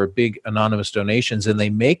grants or big anonymous donations and they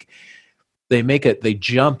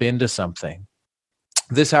jump into something.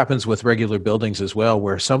 This happens with regular buildings as well,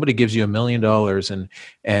 where somebody gives you $1 million,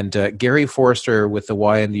 and Gary Forster with the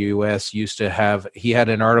Y in the US he had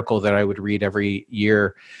an article that I would read every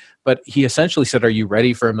year, but he essentially said, are you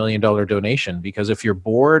ready for $1 million donation? Because if your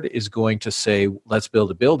board is going to say, let's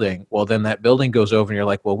build a building, well, then that building goes over and you're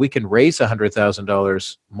like, well, we can raise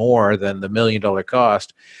 $100,000 more than the $1 million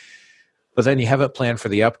cost. But then you haven't planned for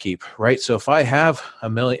the upkeep, right? So if I have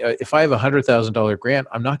 $100,000 grant,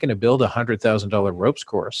 I'm not going to build a $100,000 ropes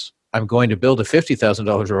course. I'm going to build a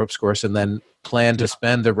 $50,000 ropes course and then plan to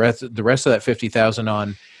spend the rest of that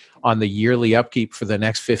 $50,000 on the yearly upkeep for the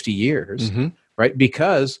next 50 years, right?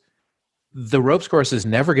 Because the ropes course is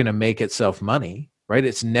never going to make itself money, right?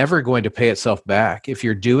 It's never going to pay itself back. If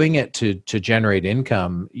you're doing it to generate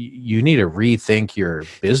income, you need to rethink your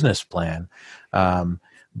business plan.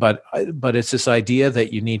 But it's this idea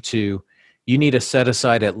that you need to set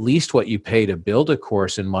aside at least what you pay to build a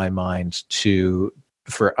course, in my mind,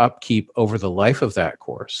 for upkeep over the life of that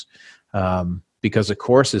course, because a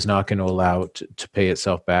course is not going to allow it to pay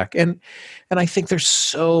itself back. And I think there's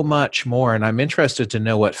so much more. And I'm interested to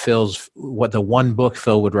know what the one book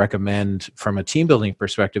Phil would recommend from a team building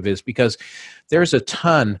perspective is, because there's a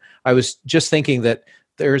ton. I was just thinking that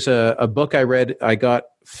there's a book I got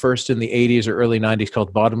first in the 80s or early 90s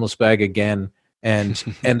called Bottomless Bag Again. And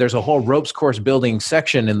there's a whole ropes course building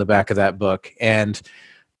section in the back of that book. And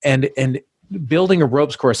building a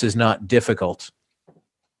ropes course is not difficult.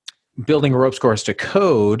 Building a ropes course to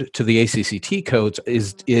code, to the ACCT codes,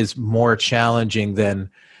 is more challenging than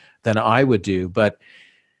I would do. But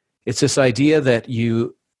it's this idea that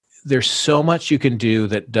there's so much you can do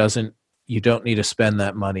that you don't need to spend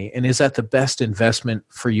that money. And is that the best investment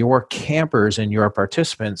for your campers and your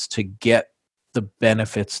participants to get the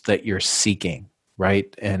benefits that you're seeking,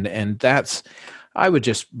 right? And that's, I would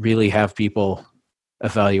just really have people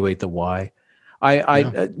evaluate the why.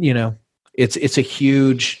 It's a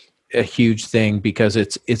huge thing, because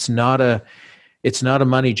it's not a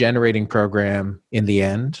money generating program in the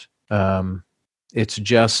end. It's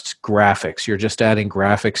just graphics. You're just adding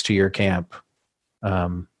graphics to your camp.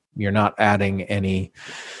 You're not adding anything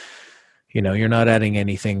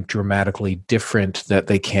dramatically different that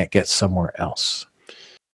they can't get somewhere else.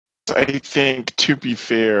 I think, to be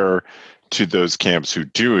fair to those camps who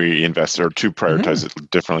do invest or to prioritize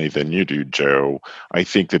it differently than you do, Joe, I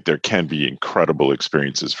think that there can be incredible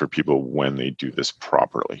experiences for people when they do this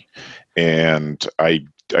properly. And I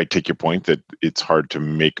take your point that it's hard to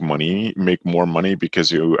make more money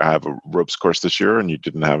because you have a ropes course this year and you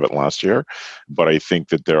didn't have it last year. But I think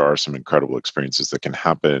that there are some incredible experiences that can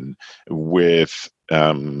happen with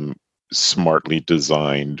smartly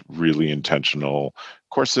designed, really intentional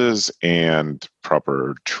courses and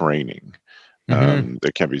proper training.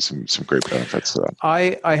 There can be some great benefits to that.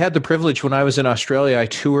 I had the privilege when I was in Australia. I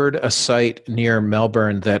toured a site near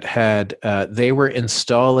Melbourne that had they were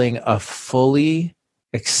installing a fully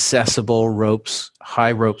accessible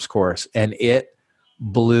high ropes course, and it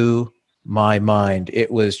blew my mind.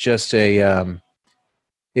 It was just one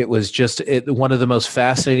of the most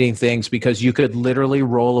fascinating things, because you could literally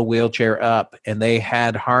roll a wheelchair up, and they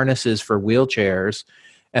had harnesses for wheelchairs,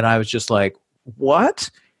 and I was just like, what?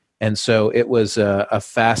 And so it was a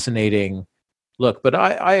fascinating look. But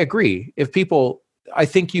I agree. I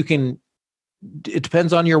think you can. It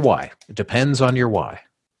depends on your why.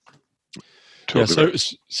 Totally. Yeah,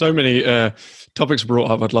 so many topics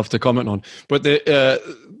brought up I'd love to comment on. But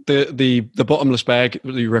the bottomless bag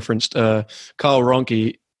that you referenced, Carl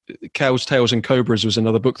Ronke, Cows, Tails, and Cobras was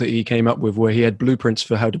another book that he came up with, where he had blueprints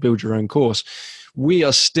for how to build your own course. We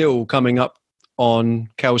are still coming up on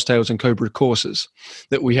Cows, Tails, and Cobra courses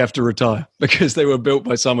that we have to retire because they were built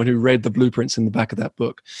by someone who read the blueprints in the back of that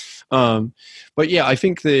book. But yeah, I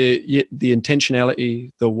think the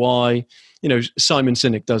intentionality, the why, Simon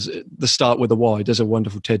Sinek does the Start with a Why, does a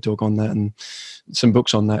wonderful TED talk on that and some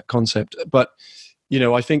books on that concept. But,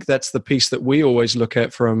 I think that's the piece that we always look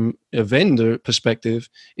at from a vendor perspective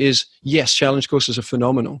is, yes, challenge courses are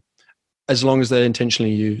phenomenal as long as they're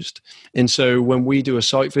intentionally used. And so when we do a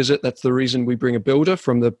site visit, that's the reason we bring a builder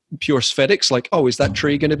from the pure aesthetics, like, oh, is that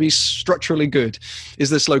tree going to be structurally good? Is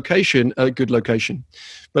this location a good location?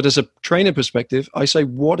 But as a trainer perspective, I say,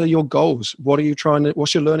 what are your goals?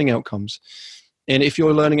 What's your learning outcomes? And if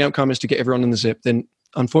your learning outcome is to get everyone in the zip, then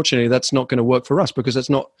unfortunately that's not going to work for us, because it's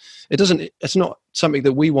not something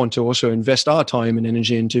that we want to also invest our time and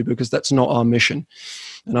energy into, because that's not our mission.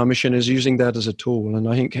 And our mission is using that as a tool. And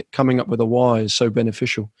I think coming up with a why is so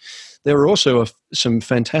beneficial. There are also some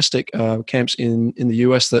fantastic camps in the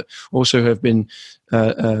US that also have been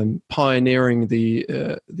pioneering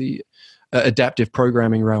the adaptive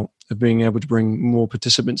programming route of being able to bring more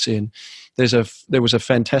participants in. There was a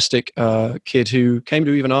fantastic kid who came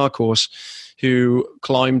to even our course who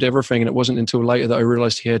climbed everything, and it wasn't until later that I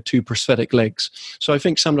realized he had 2 prosthetic legs. So I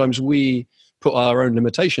think sometimes we put our own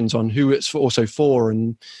limitations on who it's also for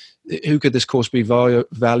and who could this course be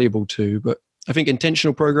valuable to. But I think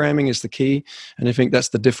intentional programming is the key, and I think that's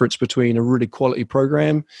the difference between a really quality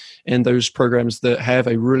program and those programs that have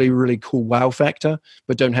a really, really cool wow factor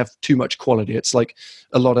but don't have too much quality. It's like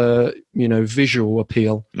a lot of visual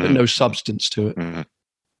appeal but no substance to it. Mm-hmm.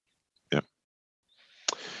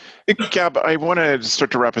 Gab, I want to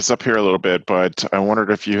start to wrap us up here a little bit, but I wondered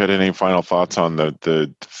if you had any final thoughts on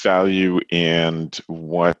the value and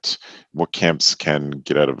what camps can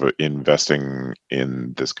get out of investing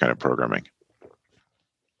in this kind of programming.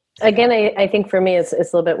 Again, I think for me, it's a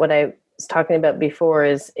little bit what I was talking about before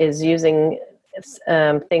is using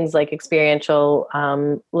things like experiential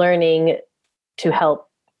learning to help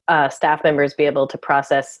staff members be able to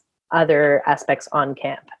process other aspects on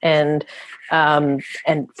camp. And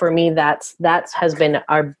for me, that has been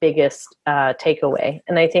our biggest takeaway.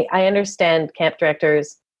 And I think I understand camp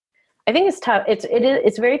directors. I think it's tough.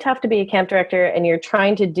 It's very tough to be a camp director, and you're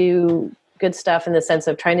trying to do good stuff in the sense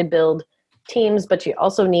of trying to build teams, but you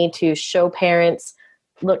also need to show parents,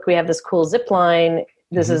 look, we have this cool zip line.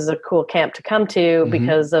 This is a cool camp to come to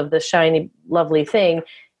because of the shiny, lovely thing.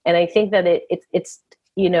 And I think that it's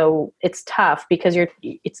tough because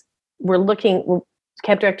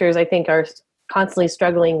camp directors, I think, are constantly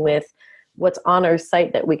struggling with what's on our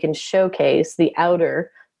site that we can showcase the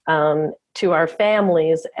outer to our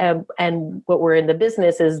families, and what we're in the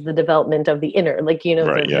business is the development of the inner,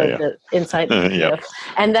 the inside.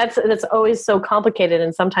 And that's always so complicated.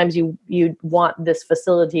 And sometimes you want this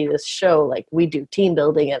facility, this show, like we do team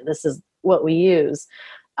building, and this is what we use.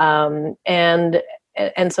 And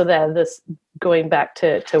so that this, going back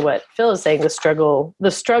to what Phil is saying, the struggle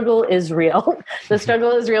is real. The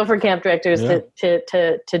struggle is real for camp directors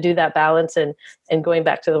to do that balance, and going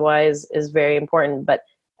back to the why is very important. But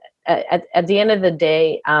at the end of the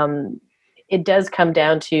day, it does come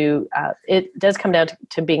down to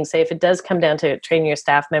being safe. It does come down to training your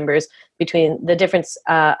staff members between the difference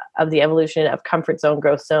of the evolution of comfort zone,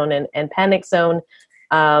 growth zone, and panic zone.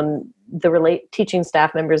 Teaching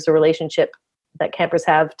staff members the relationship that campers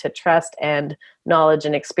have to trust and knowledge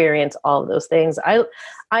and experience, all of those things.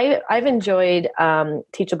 I've enjoyed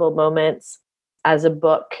Teachable Moments as a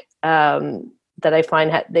book that I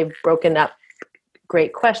find they've broken up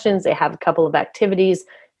great questions. They have a couple of activities,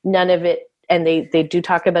 none of it, and they do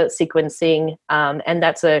talk about sequencing, and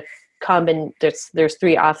that's a common. There's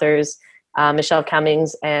 3 authors, Michelle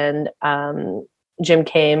Cummings and Jim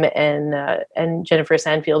Kame and Jennifer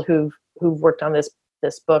Sandfield, who've worked on this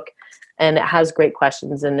book. And it has great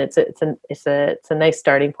questions, and it's a nice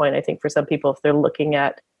starting point, I think, for some people if they're looking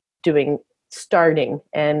at starting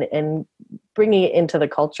and bringing it into the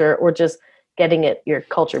culture, or just getting your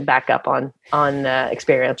culture back up on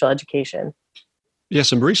experiential education. Yeah,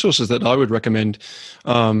 some resources that I would recommend.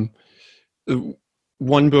 One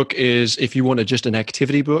book is, if you want just an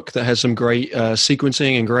activity book that has some great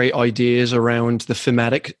sequencing and great ideas around the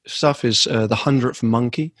thematic stuff, is The 100th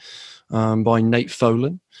Monkey by Nate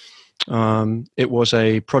Folan. It was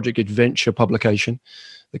a Project Adventure publication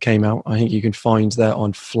that came out. I think you can find that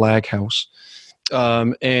on Flaghouse.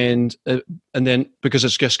 And then, because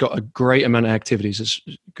it's just got a great amount of activities, it's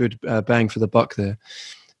good bang for the buck there.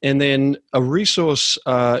 And then a resource,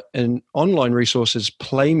 an online resource, is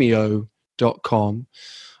playmeo.com.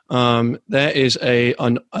 That is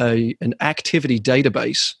an activity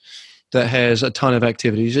database that has a ton of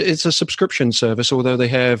activities. It's a subscription service, although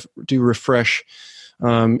they do refresh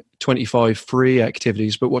 25 free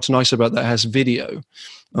activities. But what's nice about that, has video.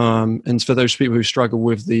 And for those people who struggle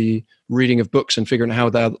with the reading of books and figuring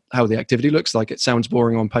out how the activity looks, like it sounds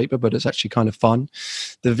boring on paper, but it's actually kind of fun,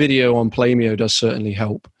 the video on Playmeo does certainly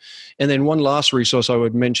help. And then one last resource I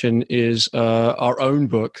would mention is our own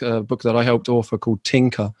book, a book that I helped author called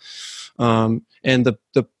Tinker. And the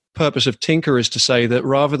purpose of Tinker is to say that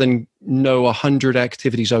rather than know 100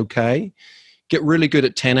 activities okay, get really good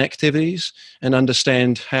at 10 activities and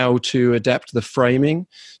understand how to adapt the framing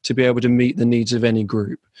to be able to meet the needs of any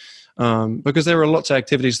group. Because there are lots of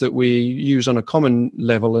activities that we use on a common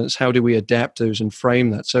level, and it's how do we adapt those and frame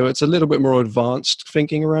that. So it's a little bit more advanced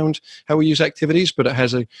thinking around how we use activities, but it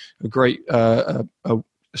has a great a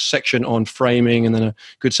section on framing and then a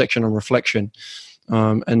good section on reflection.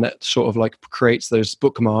 And that sort of like creates those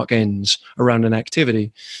bookmark ends around an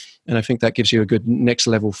activity. And I think that gives you a good next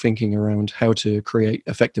level thinking around how to create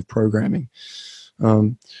effective programming.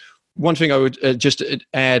 One thing I would just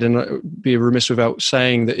add, and be remiss without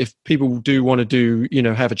saying, that if people do want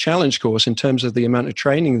to have a challenge course, in terms of the amount of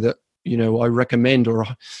training that, I recommend, or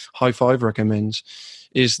High Five recommends,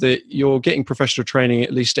 is that you're getting professional training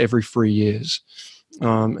at least every 3 years.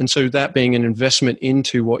 And so that being an investment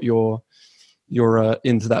into what you're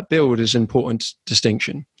into that build is an important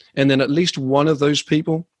distinction. And then at least one of those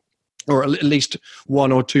people, or at least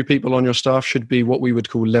one or two people on your staff, should be what we would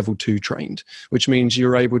call level 2 trained, which means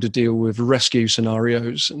you're able to deal with rescue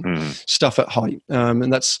scenarios and stuff at height.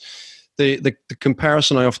 And that's the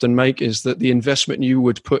comparison I often make, is that the investment you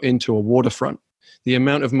would put into a waterfront, the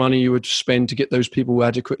amount of money you would spend to get those people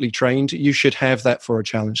adequately trained, you should have that for a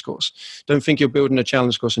challenge course. Don't think you're building a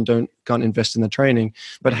challenge course and can't invest in the training,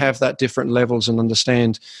 but have that different levels and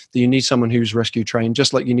understand that you need someone who's rescue trained,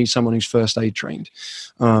 just like you need someone who's first aid trained.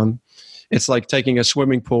 It's like taking a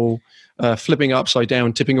swimming pool, flipping it upside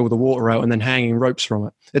down, tipping all the water out, and then hanging ropes from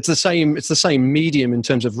it. It's the same medium in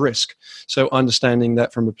terms of risk. So understanding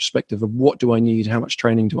that from a perspective of what do I need, how much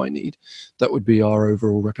training do I need, that would be our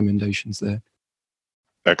overall recommendations there.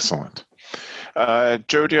 Excellent.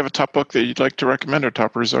 Joe, do you have a top book that you'd like to recommend, or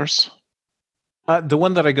top resource? The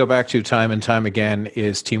one that I go back to time and time again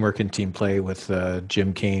is Teamwork and Team Play with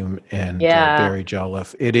Jim Kame and Barry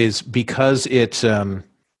Jolliffe. It is because it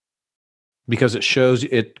shows,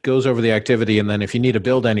 it goes over the activity, and then if you need to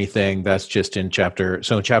build anything, that's just in chapter.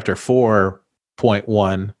 So in chapter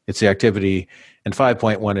 4.1, it's the activity, and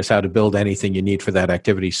 5.1 is how to build anything you need for that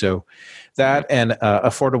activity. So that and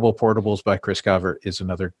Affordable Portables by Chris Calvert is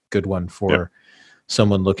another good one for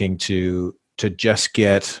someone looking to just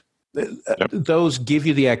get those. Give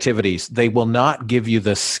you the activities. They will not give you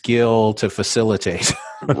the skill to facilitate.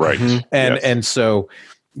 Right. And so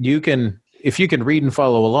you can, if you can read and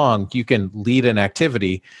follow along, you can lead an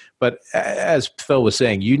activity. But as Phil was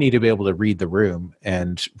saying, you need to be able to read the room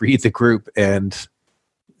and read the group and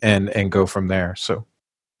go from there. So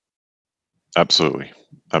Absolutely.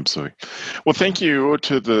 Well, thank you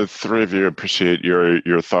to the three of you. Appreciate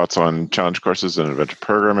your thoughts on challenge courses and adventure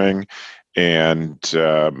programming. And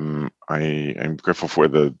I'm grateful for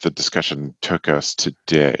the discussion took us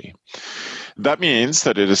today. That means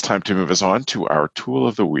that it is time to move us on to our tool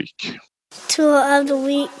of the week. Tool of the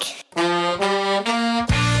week.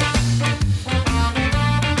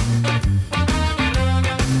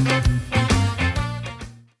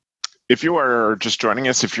 If you are just joining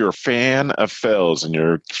us, if you're a fan of Phil's and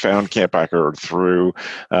you're found CampHacker through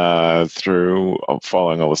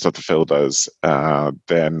following all the stuff that Phil does,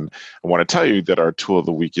 then I want to tell you that our tool of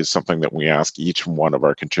the week is something that we ask each one of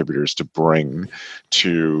our contributors to bring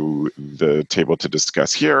to the table to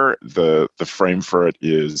discuss here. The frame for it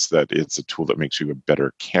is that it's a tool that makes you a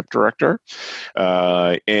better camp director.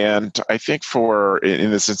 And I think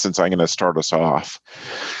in this instance, I'm going to start us off.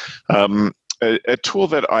 A tool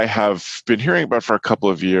that I have been hearing about for a couple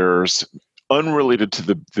of years, unrelated to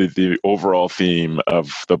the overall theme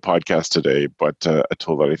of the podcast today, but a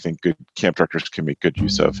tool that I think good camp directors can make good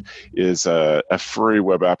use of, is a free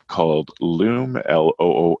web app called Loom,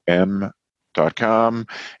 LOOM.com,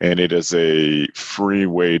 and it is a free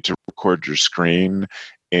way to record your screen,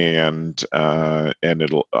 and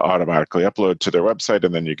it'll automatically upload to their website,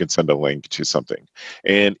 and then you can send a link to something.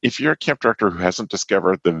 And if you're a camp director who hasn't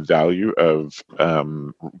discovered the value of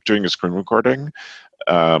doing a screen recording,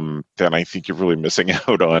 then I think you're really missing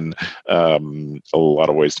out on a lot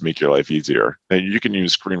of ways to make your life easier. Now, you can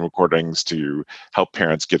use screen recordings to help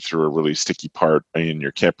parents get through a really sticky part in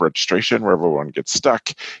your camp registration where everyone gets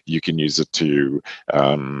stuck. You can use it to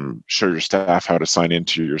show your staff how to sign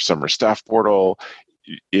into your summer staff portal.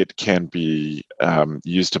 It can be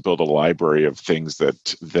used to build a library of things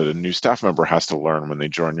that a new staff member has to learn when they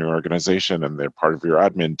join your organization and they're part of your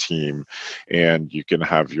admin team. And you can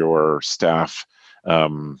have your staff,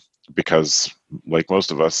 because like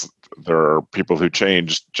most of us, there are people who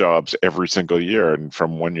change jobs every single year, and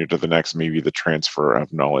from one year to the next, maybe the transfer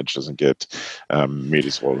of knowledge doesn't get made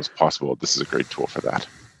as well as possible. This is a great tool for that.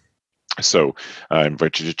 So I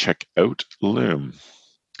invite you to check out Loom.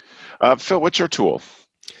 Phil, what's your tool?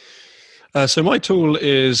 So my tool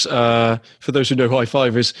is, for those who know High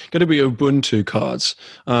Five, is going to be Ubuntu cards.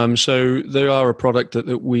 So they are a product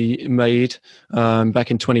that we made back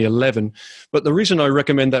in 2011. But the reason I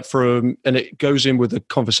recommend that and it goes in with the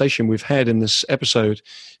conversation we've had in this episode,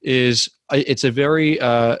 is it's a very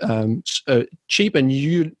cheap and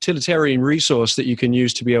utilitarian resource that you can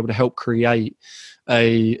use to be able to help create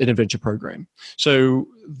an adventure program. So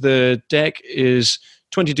the deck is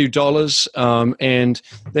 $22, and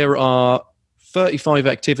there are 35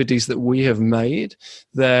 activities that we have made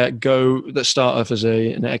that start off as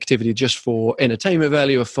an activity just for entertainment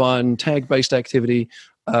value or fun, tag-based activity,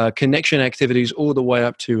 connection activities, all the way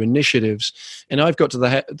up to initiatives. And I've got to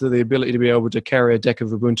the ability to be able to carry a deck of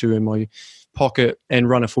Ubuntu in my pocket and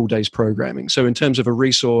run a full day's programming. So in terms of a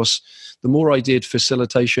resource, the more I did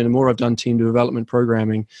facilitation, the more I've done team development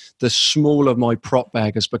programming, the smaller my prop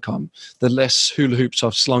bag has become, the less hula hoops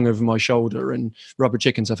I've slung over my shoulder and rubber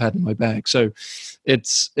chickens I've had in my bag. So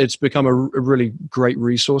it's become a really great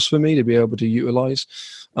resource for me to be able to utilize.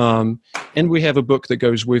 And we have a book that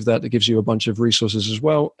goes with that gives you a bunch of resources as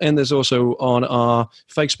well. And there's also on our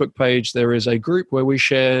Facebook page, there is a group where we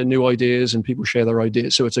share new ideas and people share their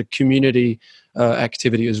ideas. So it's a community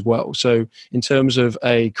activity as well. So in terms of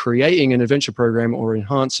creating an adventure program or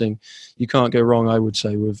enhancing, you can't go wrong, I would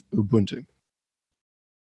say, with Ubuntu.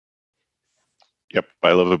 Yep,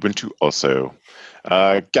 I love Ubuntu also.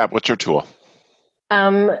 Gab, what's your tool?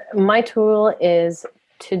 My tool is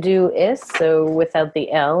Todoist, so without the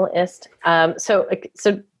L, ist. So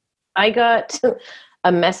I got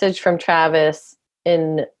a message from Travis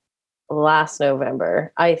in last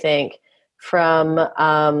November, I think, from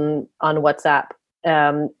on WhatsApp,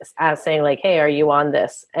 as saying like, "Hey, are you on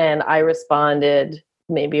this?" And I responded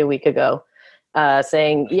maybe a week ago,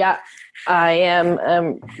 saying, "Yeah, I am.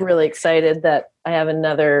 I'm really excited that I have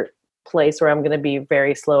another place where I'm going to be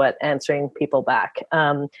very slow at answering people back."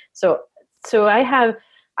 So I have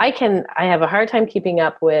a hard time keeping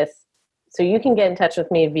up with. So you can get in touch with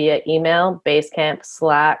me via email, Basecamp,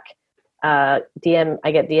 Slack, DM.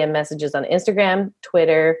 I get DM messages on Instagram,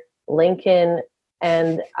 Twitter, LinkedIn,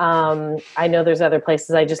 and I know there's other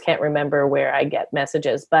places. I just can't remember where I get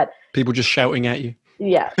messages, but people just shouting at you.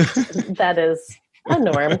 Yeah, that is a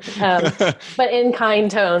norm, but in kind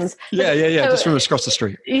tones. Yeah. So, just from across the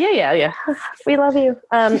street. Yeah. We love you.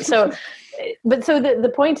 So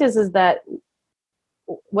the point is that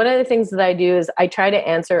one of the things that I do is I try to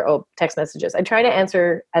answer text messages. I try to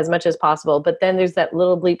answer as much as possible, but then there's that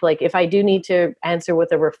little bleep, like if I do need to answer with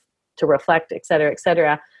to reflect, et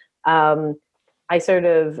cetera, I sort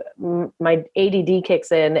of, my ADD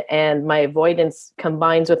kicks in and my avoidance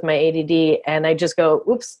combines with my ADD, and I just go,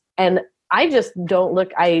 oops. And I just don't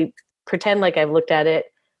look, I pretend like I've looked at it,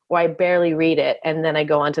 or I barely read it, and then I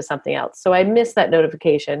go on to something else. So I miss that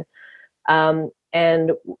notification.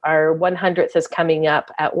 And our 100th is coming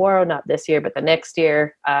up at Waro, not this year, but the next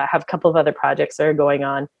year. Have a couple of other projects that are going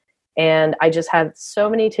on. And I just have so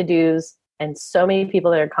many to-dos and so many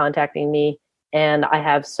people that are contacting me. And I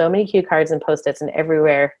have so many cue cards and Post-its and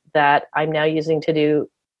everywhere that I'm now using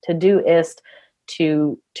Todoist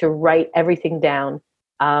to write everything down.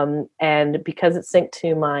 And because it's synced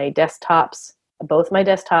to my desktops, both my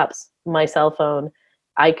desktops, my cell phone,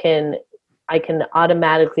 I can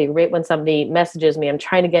automatically, right when somebody messages me, I'm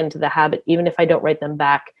trying to get into the habit, even if I don't write them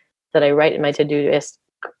back, that I write in my Todoist,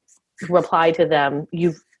 reply to them.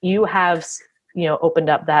 You have, opened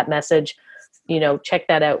up that message, check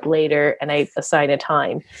that out later, and I assign a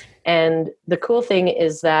time. And the cool thing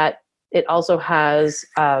is that it also has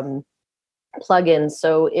plugins.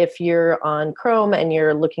 So if you're on Chrome and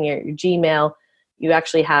you're looking at your Gmail, you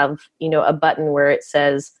actually have, a button where it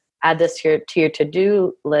says, add this to your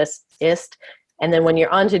to-do list. And then when you're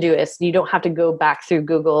on Todoist, you don't have to go back through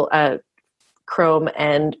Google Chrome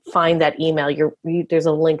and find that email. There's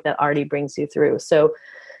a link that already brings you through. So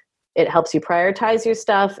it helps you prioritize your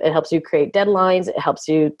stuff. It helps you create deadlines. It helps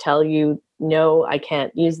you tell you, no, I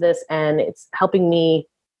can't use this. And it's helping me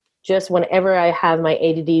just whenever I have my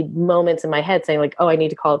ADD moments in my head saying like, oh, I need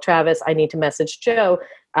to call Travis, I need to message Joe.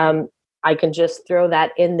 I can just throw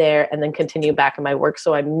that in there and then continue back in my work.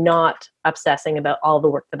 So I'm not obsessing about all the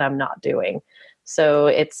work that I'm not doing. So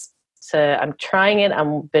I'm trying it.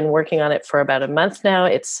 I've been working on it for about a month now.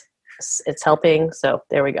 It's helping. So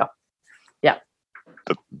there we go. Yeah.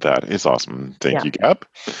 That is awesome. Thank you, Gab.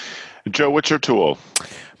 Joe, what's your tool?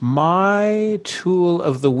 My tool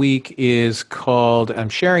of the week is called, I'm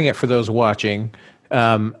sharing it for those watching,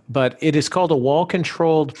 but it is called a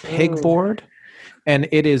wall-controlled pegboard. And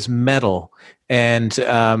it is metal. And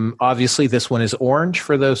obviously, this one is orange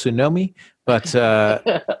for those who know me. But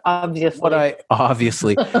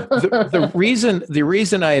Obviously, the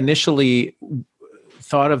reason I initially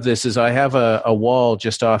thought of this is I have a wall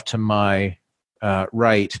just off to my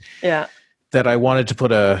right. Yeah. That I wanted to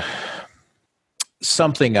put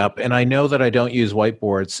something up, and I know that I don't use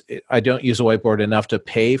whiteboards. I don't use a whiteboard enough to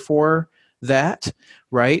pay for that,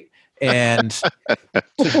 right? And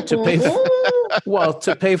to pay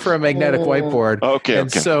for a magnetic whiteboard. Okay,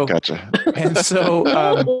 gotcha.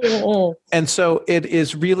 And so it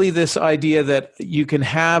is really this idea that you can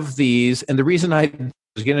have these, and the reason I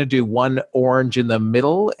was going to do one orange in the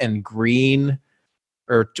middle and green,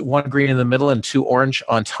 or one green in the middle and two orange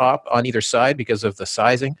on top on either side because of the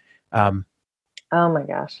sizing. Oh my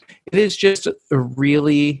gosh! It is just a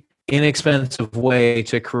really inexpensive way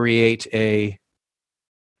to create a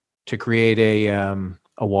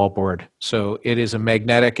wallboard. So it is a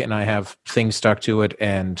magnetic, and I have things stuck to it,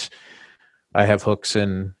 and I have hooks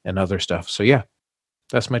and other stuff. So yeah,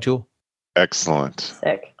 that's my tool. Excellent.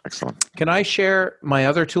 Sick. Excellent. Can I share my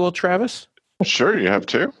other tool, Travis? Sure, you have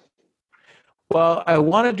to. Well, I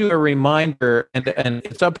want to do a reminder, and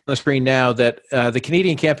it's up on the screen now, that the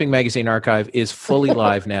Canadian Camping Magazine Archive is fully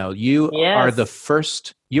live now. You are the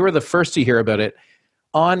first. You are the first to hear about it.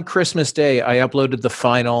 On Christmas Day, I uploaded the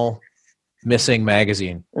final missing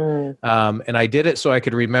magazine, and I did it so I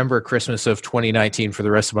could remember Christmas of 2019 for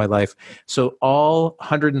the rest of my life. So all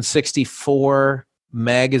 164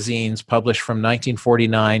 magazines published from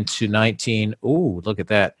 1949 to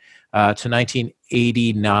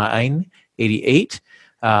 1989. 88.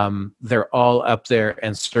 They're all up there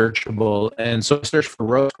and searchable. And so I searched for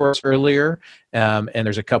ropes course earlier, and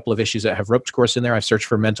there's a couple of issues that have ropes course in there. I've searched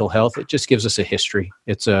for mental health. It just gives us a history.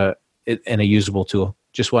 It's and a usable tool.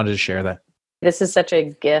 Just wanted to share that. This is such a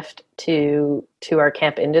gift to our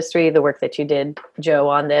camp industry, the work that you did, Joe,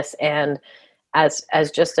 on this, and as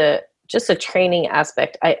just a training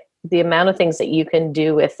aspect. The amount of things that you can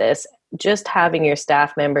do with this, just having your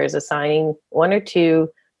staff members assigning one or two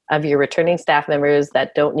of your returning staff members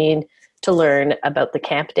that don't need to learn about the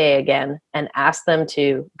camp day again, and ask them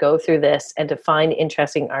to go through this and to find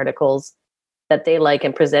interesting articles that they like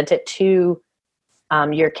and present it to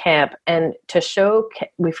your camp, and to show.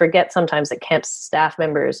 We forget sometimes that camp staff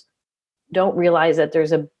members don't realize that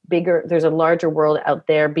there's a larger world out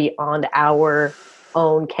there beyond our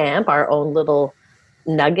own camp, our own little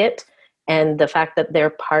nugget, and the fact that they're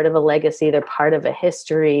part of a legacy, they're part of a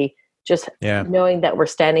history. Just knowing that we're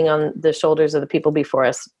standing on the shoulders of the people before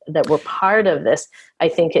us, that we're part of this. I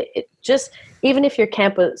think it just, even if your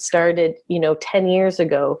camp was started, 10 years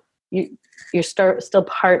ago, you're still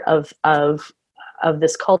part of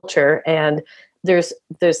this culture. And there's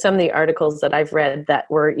some of the articles that I've read that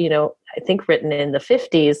were, I think written in the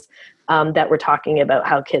 50s, that were talking about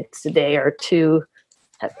how kids today are too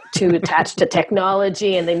attached to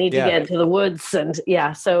technology, and they need to get into the woods. And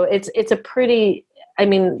so it's a pretty,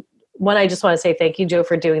 one, I just want to say thank you, Joe,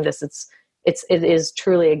 for doing this. It is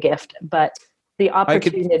truly a gift, but the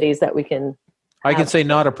opportunities that we can. I can say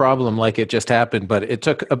not a problem, like it just happened, but it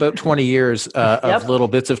took about 20 years of little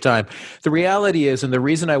bits of time. The reality is, and the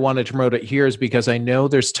reason I wanted to promote it here is because I know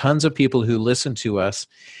there's tons of people who listen to us,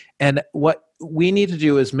 and what we need to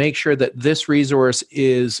do is make sure that this resource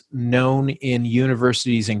is known in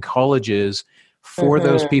universities and colleges for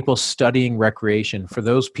those people studying recreation, for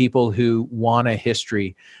those people who want a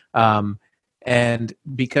history. And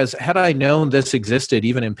because had I known this existed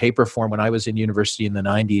even in paper form when I was in university in the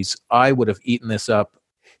 90s, I would have eaten this up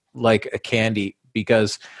like a candy,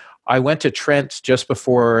 because I went to Trent just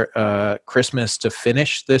before Christmas to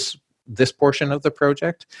finish this portion of the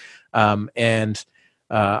project. And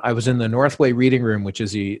I was in the Northway Reading Room, which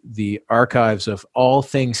is the archives of all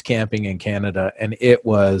things camping in Canada, and it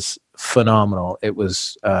was phenomenal. It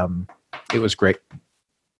was great.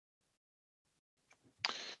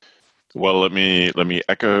 Well, let me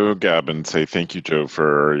echo Gab and say thank you, Joe,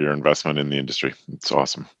 for your investment in the industry. It's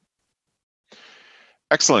awesome.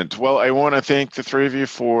 Excellent. Well, I want to thank the three of you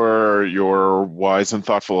for your wise and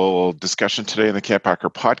thoughtful discussion today in the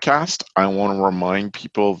CampHacker podcast. I want to remind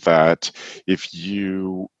people that if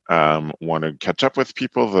you want to catch up with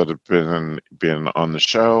people that have been on the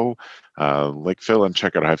show, like Phil, and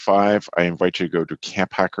check out High Five, I invite you to go to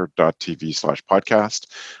camphacker.tv/podcast.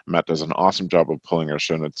 Matt does an awesome job of pulling our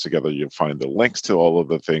show notes together. You'll find the links to all of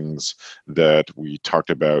the things that we talked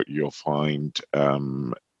about. You'll find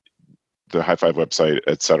the High Five website,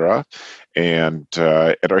 etc. And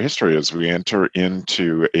our history as we enter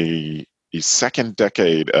into a second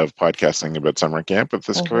decade of podcasting about summer camp with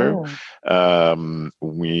this crew.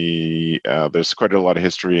 There's quite a lot of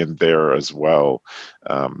history in there as well.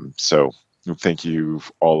 So thank you,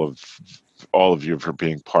 all of you, for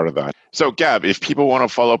being part of that. So, Gab, if people want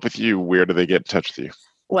to follow up with you, where do they get in touch with you?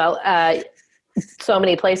 Well, so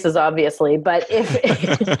many places, obviously, but if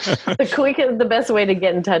the best way to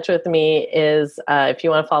get in touch with me is if you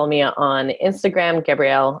want to follow me on Instagram,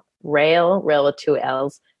 Gabrielle Rail with 2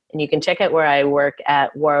 L's, and you can check out where I work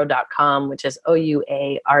at waro.com, which is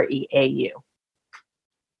OUAREAU.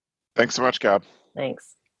 Thanks so much, Gab.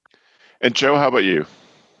 Thanks. And Joe, how about you?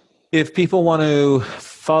 If people want to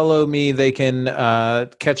follow me, they can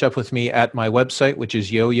catch up with me at my website, which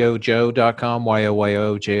is yoyojoe.com,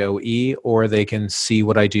 YOYOJOE, or they can see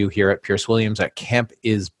what I do here at Pierce Williams at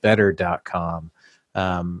campisbetter.com.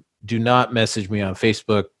 Do not message me on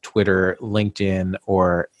Facebook, Twitter, LinkedIn,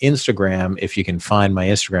 or Instagram if you can find my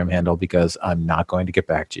Instagram handle, because I'm not going to get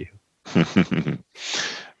back to you.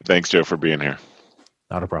 Thanks, Joe, for being here.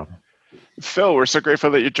 Not a problem. Phil, we're so grateful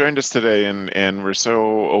that you joined us today, and we're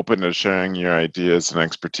so open to sharing your ideas and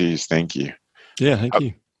expertise. Thank you. Yeah, thank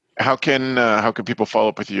you. How can people follow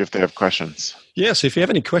up with you if they have questions? Yes, if you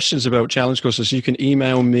have any questions about challenge courses, you can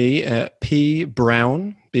email me at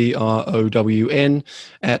pbrown, BROWN,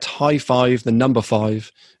 at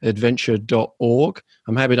high5 adventure.org.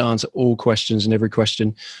 I'm happy to answer all questions and every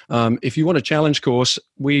question. If you want a challenge course,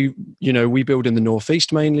 we build in the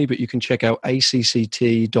Northeast mainly, but you can check out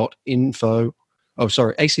acct.info.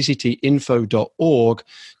 acctinfo.org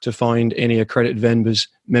to find any accredited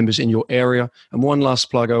members in your area. And one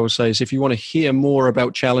last plug I will say is if you want to hear more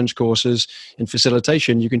about challenge courses and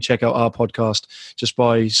facilitation, you can check out our podcast just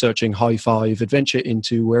by searching High Five Adventure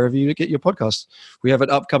into wherever you get your podcasts. We have an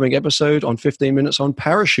upcoming episode on 15 minutes on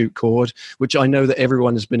parachute cord, which I know that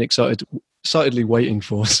everyone has been excitedly waiting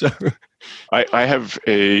for. So I have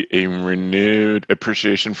a renewed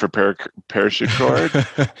appreciation for parachute cord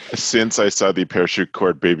since I saw the parachute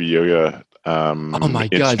cord Baby Yoda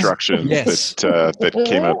instructions that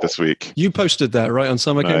came out this week. You posted that, right, on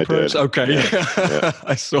Summer Camp Pros? Okay, yeah.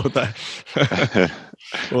 I saw that.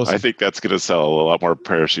 Awesome. I think that's going to sell a lot more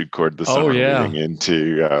parachute cord this summer, moving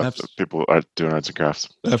into people are doing arts and crafts.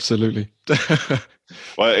 Absolutely.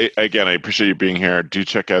 Well, again, I appreciate you being here. Do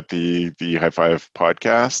check out the High Five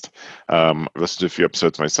podcast. I've listened to a few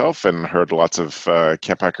episodes myself and heard lots of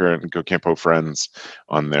CampHacker and Go Campo friends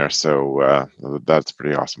on there. So that's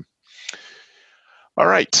pretty awesome. All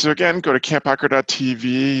right. So again, go to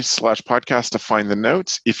camphacker.tv/podcast to find the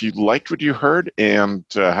notes. If you liked what you heard and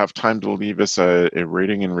have time to leave us a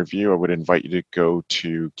rating and review, I would invite you to go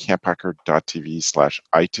to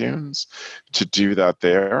camphacker.tv/iTunes to do that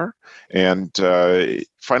there. And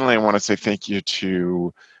finally, I want to say thank you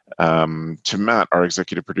to Matt, our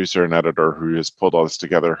executive producer and editor, who has pulled all this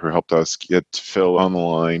together, who helped us get Phil on the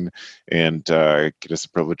line and get us the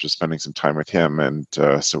privilege of spending some time with him. And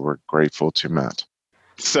so we're grateful to Matt.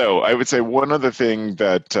 So I would say one other thing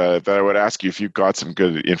that I would ask you, if you got some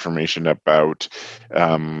good information about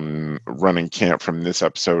running camp from this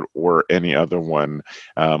episode or any other one,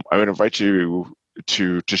 I would invite you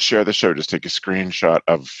to share the show. Just take a screenshot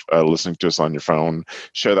of listening to us on your phone,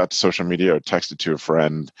 share that to social media, or text it to a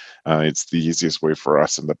friend. It's the easiest way for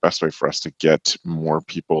us and the best way for us to get more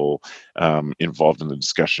people involved in the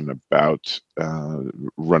discussion about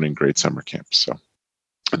running great summer camps. So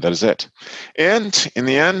that is it. And in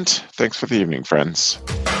the end, thanks for the evening, friends.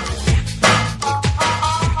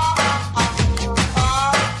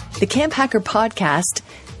 The CampHacker podcast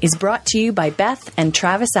is brought to you by Beth and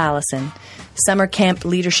Travis Allison, summer camp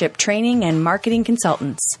leadership training and marketing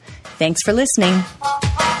consultants. Thanks for listening.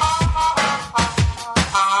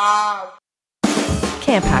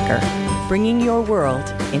 CampHacker, bringing your world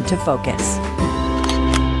into focus.